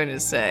she's going to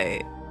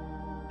say,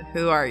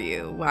 who are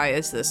you? Why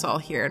is this all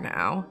here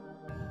now?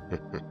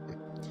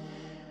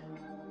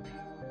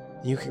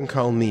 You can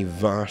call me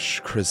Vash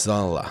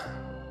Krizala.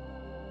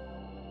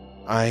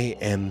 I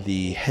am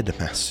the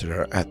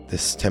headmaster at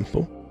this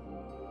temple.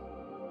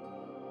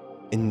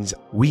 And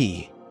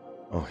we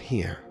are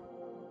here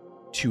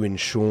to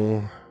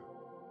ensure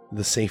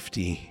the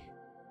safety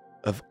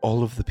of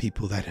all of the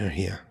people that are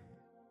here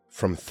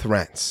from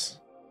threats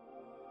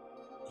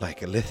like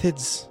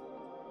Illithids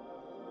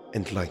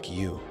and like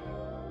you.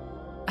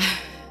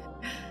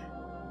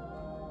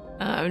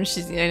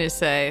 She's going to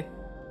say,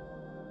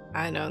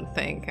 I don't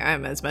think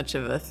I'm as much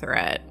of a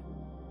threat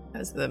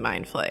as the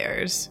Mind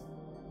Flayers.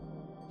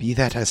 Be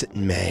that as it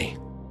may,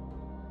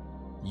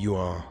 you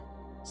are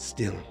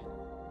still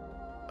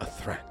a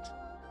threat.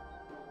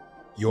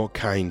 Your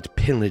kind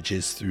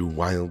pillages through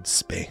wild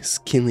space,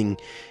 killing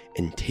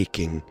and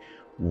taking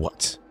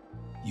what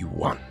you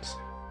want.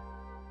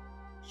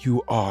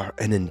 You are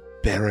an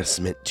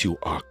embarrassment to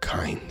our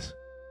kind.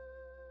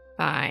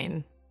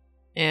 Fine.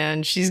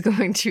 And she's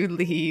going to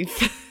leave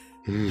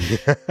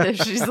if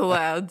she's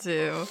allowed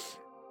to.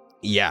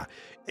 Yeah.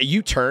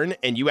 You turn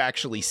and you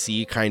actually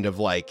see kind of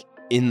like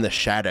in the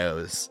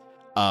shadows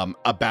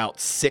about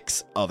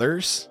 6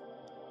 others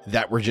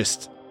that were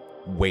just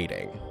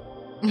waiting.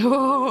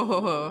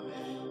 Oh,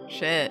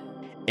 shit.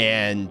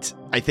 And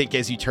I think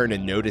as you turn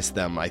and notice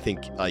them, I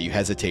think you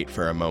hesitate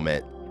for a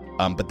moment,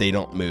 but they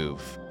don't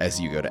move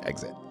as you go to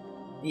exit.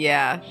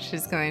 Yeah,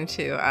 she's going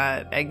to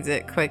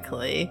exit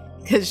quickly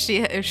because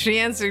she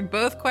answered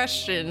both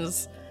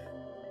questions.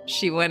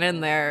 She went in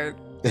there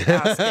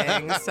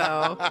asking,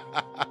 so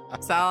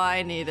that's all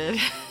I needed.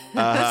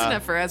 That's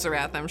enough for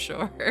Ezrath, I'm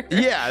sure.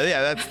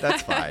 Yeah,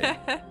 that's fine.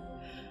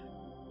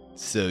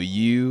 So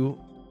you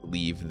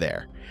leave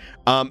there.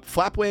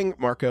 Flapwing,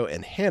 Marco,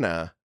 and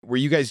Hannah, were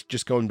you guys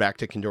just going back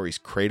to Kandori's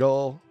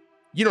Cradle?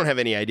 You don't have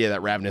any idea that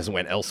Ravnus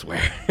went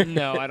elsewhere.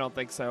 No, I don't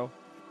think so.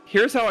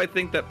 Here's how I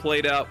think that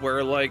played out,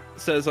 where like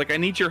says like I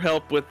need your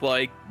help with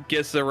like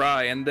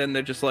Githzerai, and then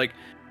they're just like,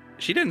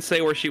 she didn't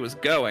say where she was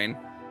going.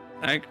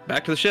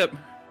 Back to the ship.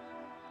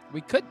 We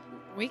could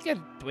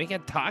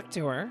talk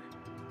to her.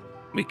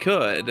 We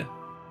could,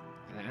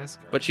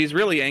 Ask her. but she's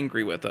really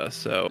angry with us.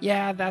 So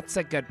Yeah, that's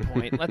a good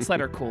point. Let's let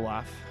her cool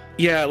off.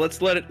 yeah,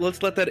 let's let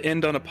that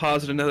end on a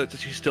positive note that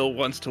she still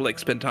wants to like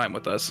spend time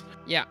with us.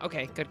 Yeah,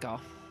 okay, good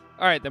call.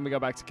 All right, then we go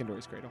back to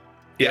Kandori's Cradle.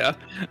 Yeah.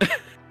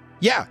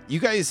 Yeah, you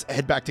guys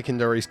head back to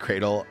Kandori's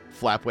Cradle.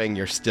 Flapwing,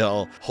 you're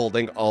still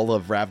holding all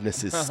of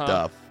Ravnus's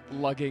stuff.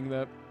 Lugging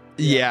the...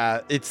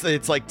 Yeah,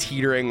 it's like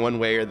teetering one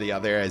way or the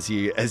other as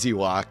you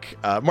walk.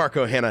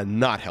 Marco, Hannah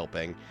not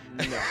helping.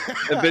 No.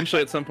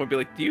 Eventually, at some point, be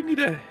like, "Do you need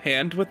a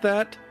hand with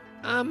that?"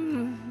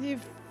 If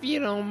you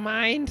don't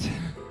mind.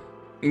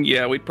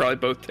 Yeah, we'd probably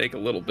both take a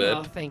little bit.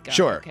 Oh, thank God.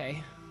 Sure.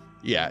 Okay.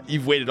 Yeah,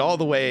 you've waited all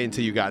the way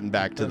until you've gotten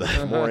back to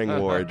the mooring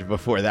ward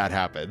before that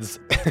happens.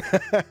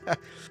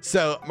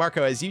 So,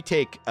 Marco, as you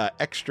take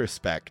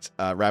extraspect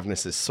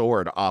Ravenous's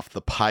sword off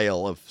the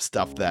pile of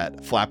stuff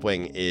that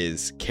Flapwing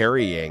is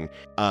carrying,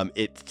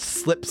 it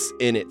slips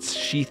in its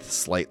sheath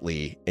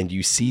slightly, and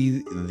you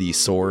see the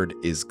sword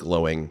is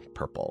glowing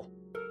purple.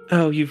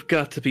 Oh, you've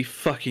got to be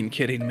fucking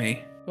kidding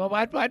me. Well,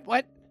 what?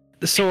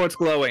 The sword's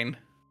glowing.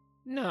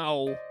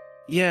 No.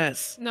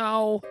 Yes.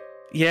 No.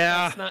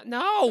 Yeah. That's not.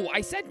 No,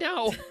 I said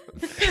no.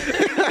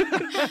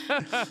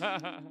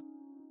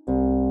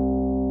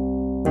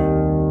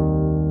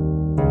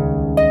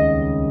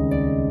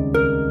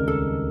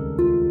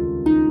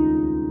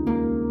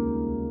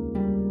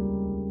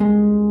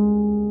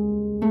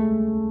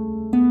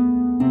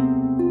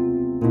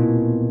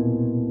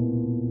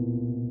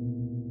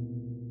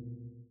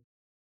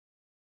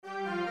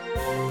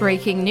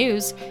 Breaking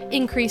news,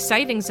 increased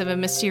sightings of a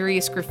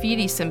mysterious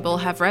graffiti symbol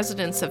have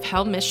residents of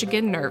Hell,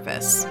 Michigan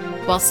nervous.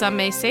 While some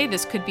may say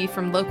this could be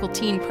from local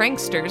teen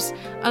pranksters,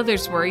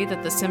 others worry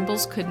that the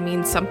symbols could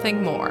mean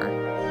something more.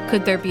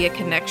 Could there be a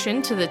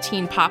connection to the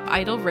teen pop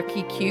idol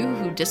Ricky Q,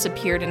 who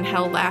disappeared in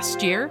Hell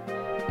last year?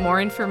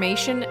 More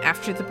information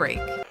after the break.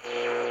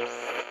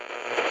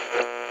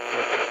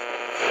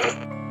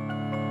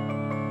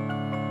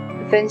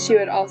 Then she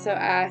would also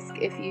ask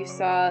if you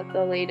saw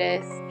the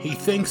latest. He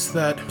thinks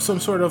that some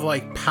sort of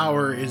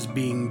power is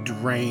being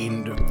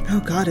drained. Oh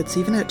god, it's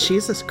even at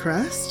Jesus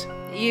Crest?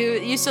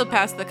 You still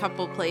pass the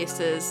couple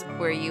places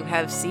where you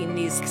have seen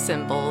these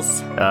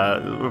symbols.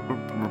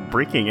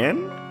 Breaking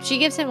in? She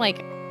gives him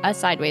a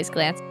sideways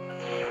glance.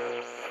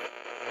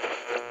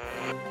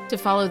 To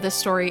follow this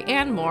story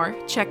and more,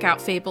 check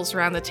out Fables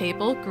Around the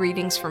Table,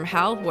 Greetings from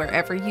Hell,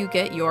 wherever you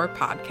get your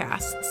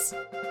podcasts.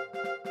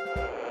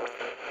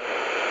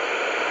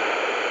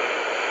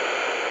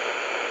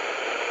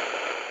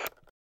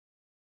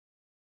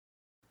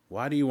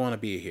 Why do you want to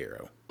be a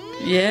hero?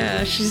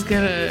 Yeah, she's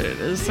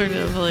gonna sort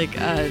of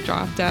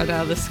drop down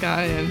out of the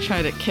sky and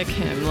try to kick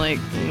him,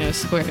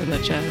 square in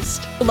the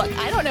chest. Look,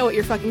 I don't know what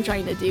you're fucking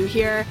trying to do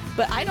here,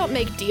 but I don't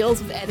make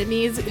deals with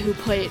enemies who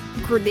put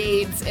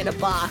grenades in a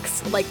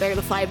box like they're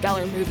the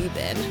 $5 movie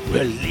bin.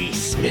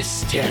 Release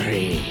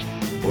Mystery,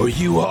 or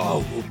you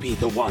all will be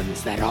the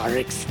ones that are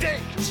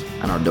extinct.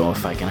 I don't know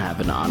if I can have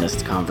an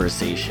honest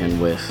conversation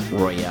with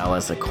Royale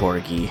as a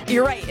corgi.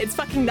 You're right, it's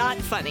fucking not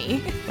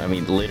funny. I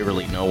mean,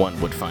 literally no one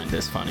would find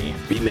this funny.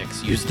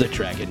 Remix, use the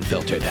dragon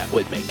filter, that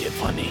would make it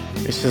funny.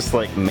 It's just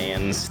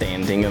man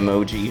standing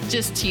emoji.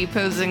 Just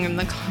T-posing in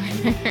the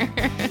corner.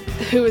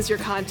 Who is your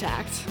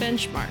contact?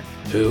 Benchmark.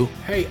 Who?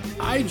 Hey,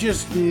 I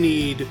just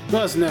need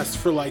Buzz Nest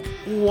for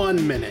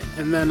 1 minute,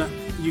 and then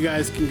you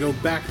guys can go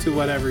back to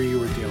whatever you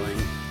were doing.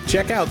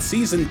 Check out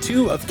Season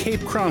 2 of Cape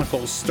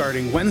Chronicles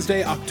starting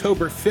Wednesday,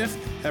 October 5th,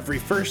 every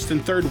first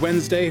and third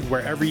Wednesday,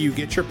 wherever you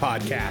get your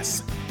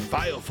podcasts.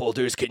 File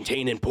folders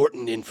contain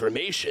important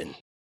information.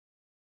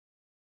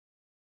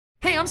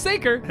 Hey, I'm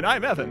Saker. And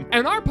I'm Evan.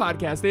 And our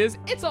podcast is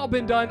It's All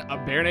Been Done, a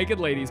Bare Naked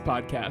Ladies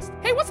podcast.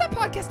 Hey, what's that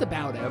podcast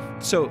about, Ev?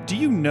 So, do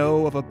you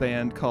know of a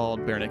band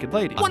called Bare Naked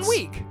Ladies? 1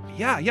 week.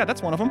 Yeah,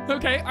 that's one of them.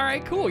 Okay, all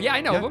right, cool. Yeah,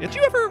 I know of them. Did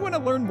you ever want to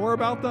learn more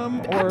about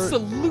them? Or...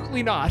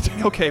 Absolutely not.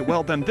 Okay,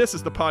 well then this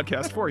is the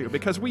podcast for you,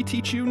 because we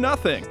teach you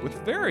nothing with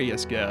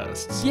various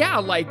guests. Yeah,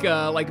 like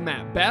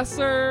Matt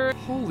Besser.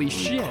 Holy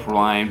shit.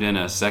 Climbed in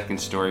a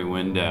second-story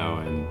window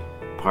and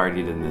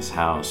partied in this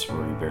house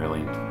where we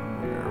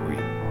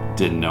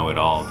didn't know at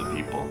all the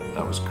people.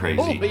 That was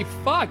crazy. Holy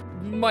fuck.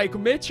 Mike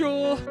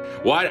Mitchell.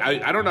 Well,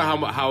 I don't know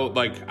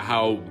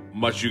how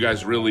much you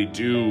guys really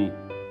do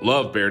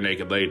love Bare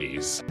Naked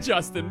Ladies.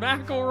 Justin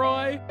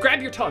McElroy.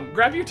 Grab your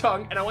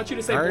tongue, and I want you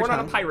to say born on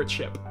a pirate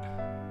ship.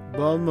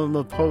 Born on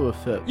a pirate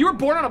ship. You were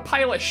born on a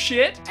pile of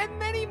shit, and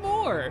many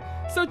more.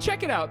 So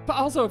check it out. But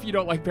also, if you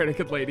don't like Bare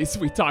Naked Ladies,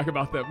 we talk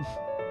about them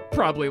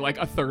probably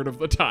a third of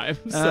the time.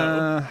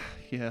 So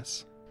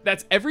yes.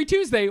 That's every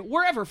Tuesday,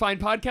 wherever fine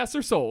podcasts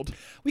are sold.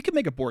 We could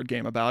make a board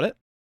game about it.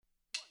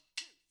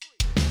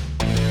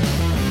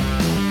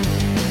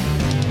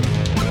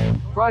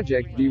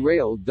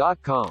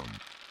 ProjectDerailed.com